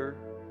fear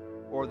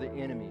or the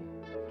enemy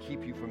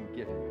keep you from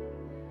giving.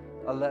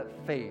 Let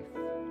faith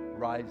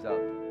rise up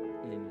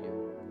in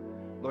you.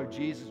 Lord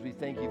Jesus, we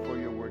thank you for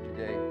your word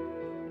today.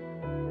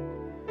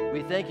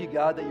 We thank you,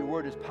 God, that your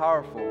word is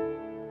powerful.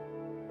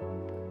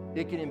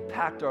 It can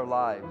impact our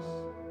lives.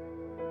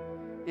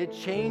 It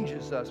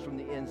changes us from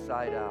the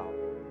inside out.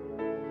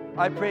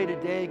 I pray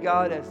today,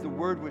 God, as the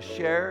word was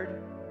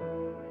shared,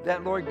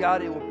 that, Lord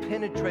God, it will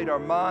penetrate our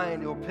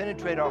mind, it will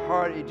penetrate our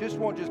heart. It just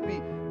won't just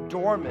be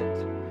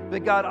dormant.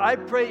 But God, I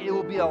pray it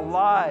will be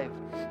alive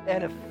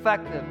and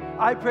effective.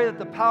 I pray that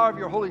the power of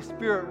your Holy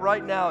Spirit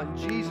right now in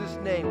Jesus'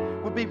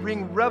 name would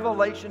bring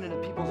revelation into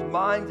people's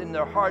minds and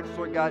their hearts,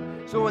 Lord God.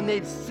 So when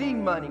they see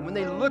money, when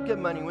they look at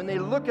money, when they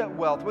look at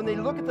wealth, when they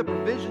look at the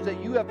provisions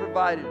that you have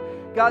provided,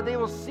 God, they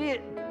will see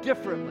it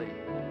differently.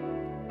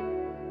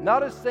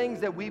 Not as things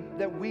that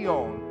we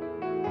own,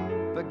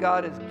 but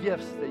God, as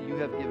gifts that you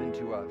have given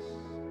to us.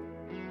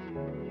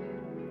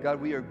 God,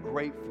 we are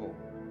grateful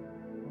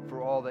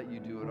for all that you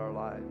do in our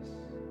lives.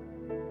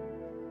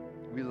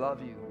 We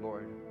love you,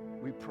 Lord.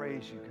 We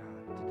praise you,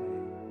 God,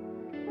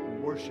 today. We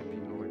worship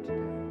you, Lord,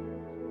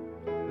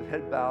 today. With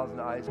head bows and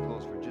eyes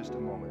closed for just a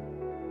moment.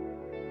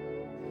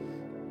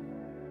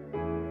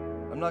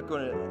 I'm not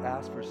going to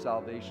ask for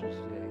salvation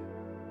today,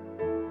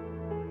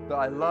 but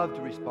I love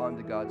to respond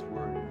to God's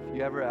word. If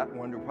you ever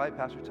wonder, why,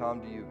 Pastor Tom,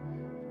 do you?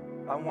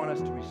 I want us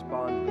to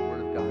respond to the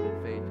word of God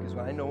in faith, because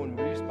I know when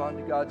we respond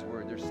to God's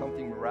word, there's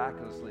something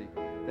miraculously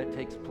that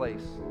takes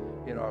place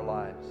in our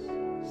lives.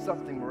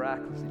 Something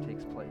miraculously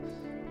takes place.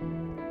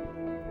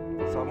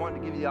 So I wanted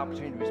to give you the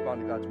opportunity to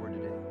respond to God's word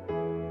today.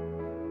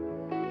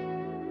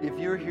 If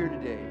you're here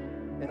today,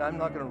 and I'm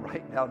not going to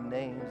write down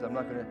names,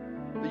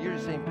 but you're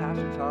just saying,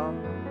 Pastor Tom,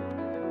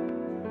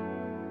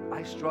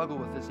 I struggle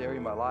with this area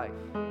of my life.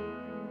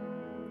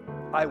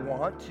 I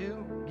want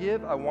to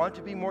give, I want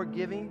to be more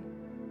giving,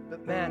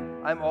 but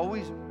man,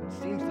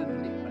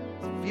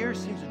 fear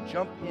seems to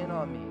jump in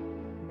on me,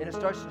 and it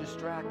starts to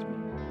distract me.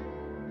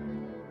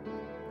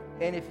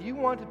 And if you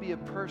want to be a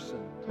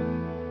person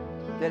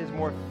that is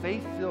more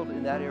faith-filled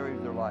in that area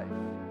of their life,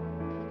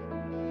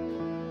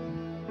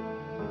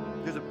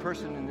 there's a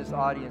person in this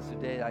audience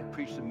today, I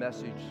preached a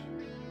message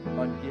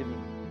on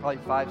giving probably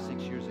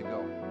 5-6 years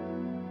ago.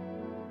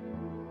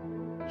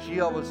 She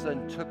all of a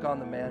sudden took on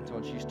the mantle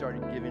and she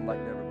started giving like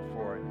never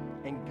before.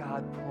 And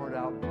God poured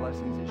out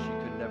blessings that she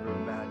could never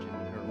imagine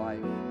in her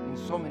life in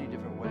so many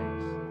different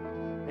ways.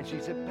 And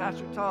she said,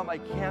 Pastor Tom, I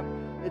can't,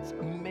 it's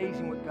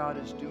amazing what God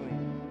is doing.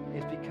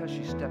 It's because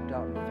she stepped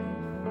out in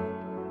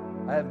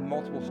faith. I have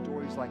multiple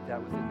stories like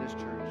that within this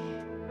church.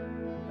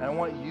 And I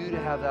want you to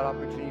have that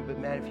opportunity. But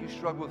man, if you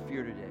struggle with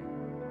fear today,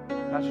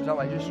 Pastor Tom,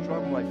 I just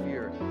struggle with my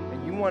fear,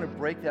 and you want to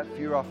break that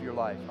fear off your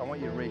life, I want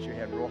you to raise your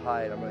hand real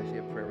high, and I'm going to say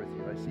a prayer with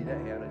you. I see that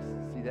hand, I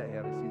see that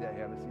hand, I see that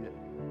hand, I see that.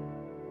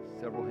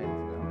 Several hands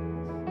in the audience.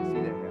 I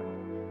see that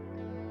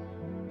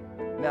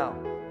hand. Now,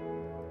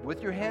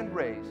 with your hand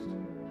raised,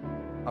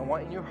 I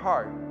want in your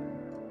heart,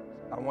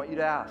 I want you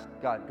to ask,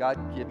 God,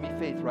 give me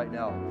faith right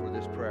now for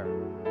this prayer.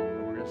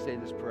 And we're going to say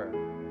this prayer.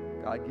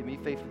 God, give me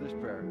faith for this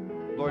prayer.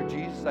 Lord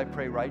Jesus, I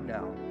pray right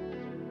now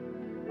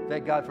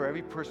that, God, for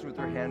every person with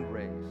their hand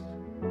raised,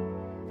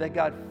 that,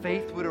 God,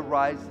 faith would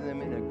arise in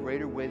them in a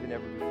greater way than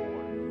ever before.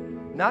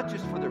 Not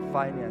just for their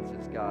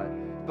finances, God,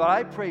 but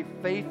I pray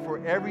faith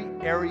for every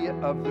area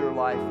of their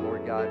life,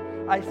 Lord God.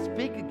 I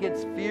speak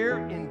against fear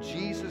in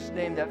Jesus'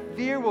 name, that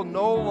fear will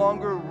no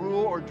longer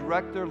rule or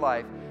direct their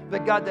life,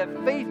 but, God, that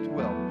faith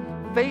will.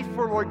 Faith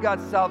for, Lord God,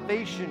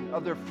 salvation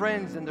of their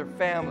friends and their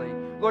family.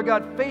 Lord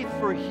God, faith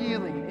for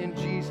healing in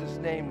Jesus'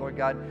 name, Lord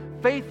God.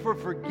 Faith for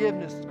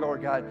forgiveness,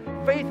 Lord God.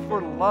 Faith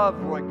for love,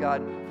 Lord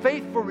God.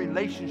 Faith for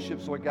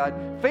relationships, Lord God.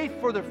 Faith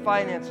for their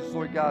finances,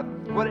 Lord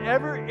God.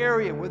 Whatever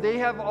area where they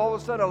have all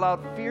of a sudden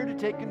allowed fear to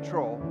take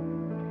control,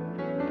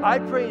 I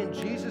pray in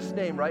Jesus'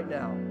 name right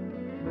now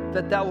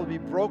that will be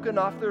broken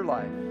off their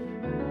life.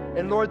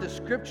 And Lord, the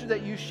scripture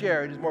that you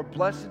shared is more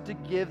blessed to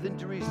give than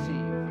to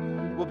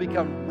receive will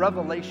become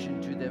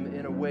revelation to them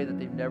in a way that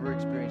they've never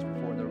experienced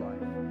before in their life.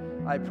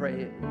 I pray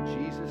it in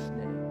Jesus'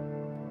 name.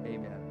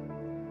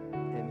 Amen.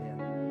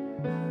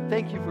 Amen.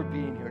 Thank you for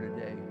being here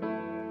today.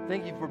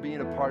 Thank you for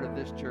being a part of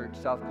this church,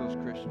 South Coast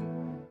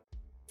Christian.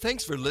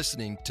 Thanks for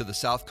listening to the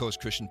South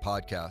Coast Christian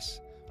Podcast.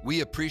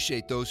 We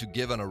appreciate those who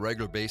give on a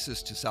regular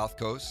basis to South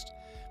Coast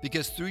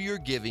because through your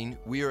giving,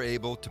 we are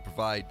able to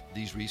provide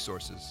these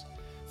resources.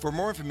 For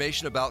more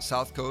information about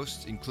South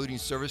Coast, including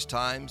service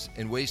times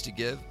and ways to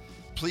give,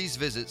 please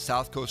visit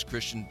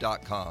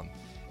southcoastchristian.com.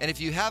 And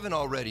if you haven't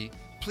already,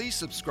 please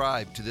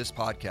subscribe to this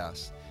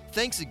podcast.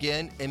 Thanks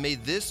again, and may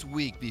this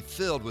week be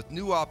filled with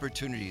new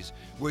opportunities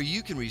where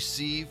you can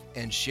receive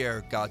and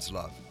share God's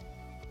love.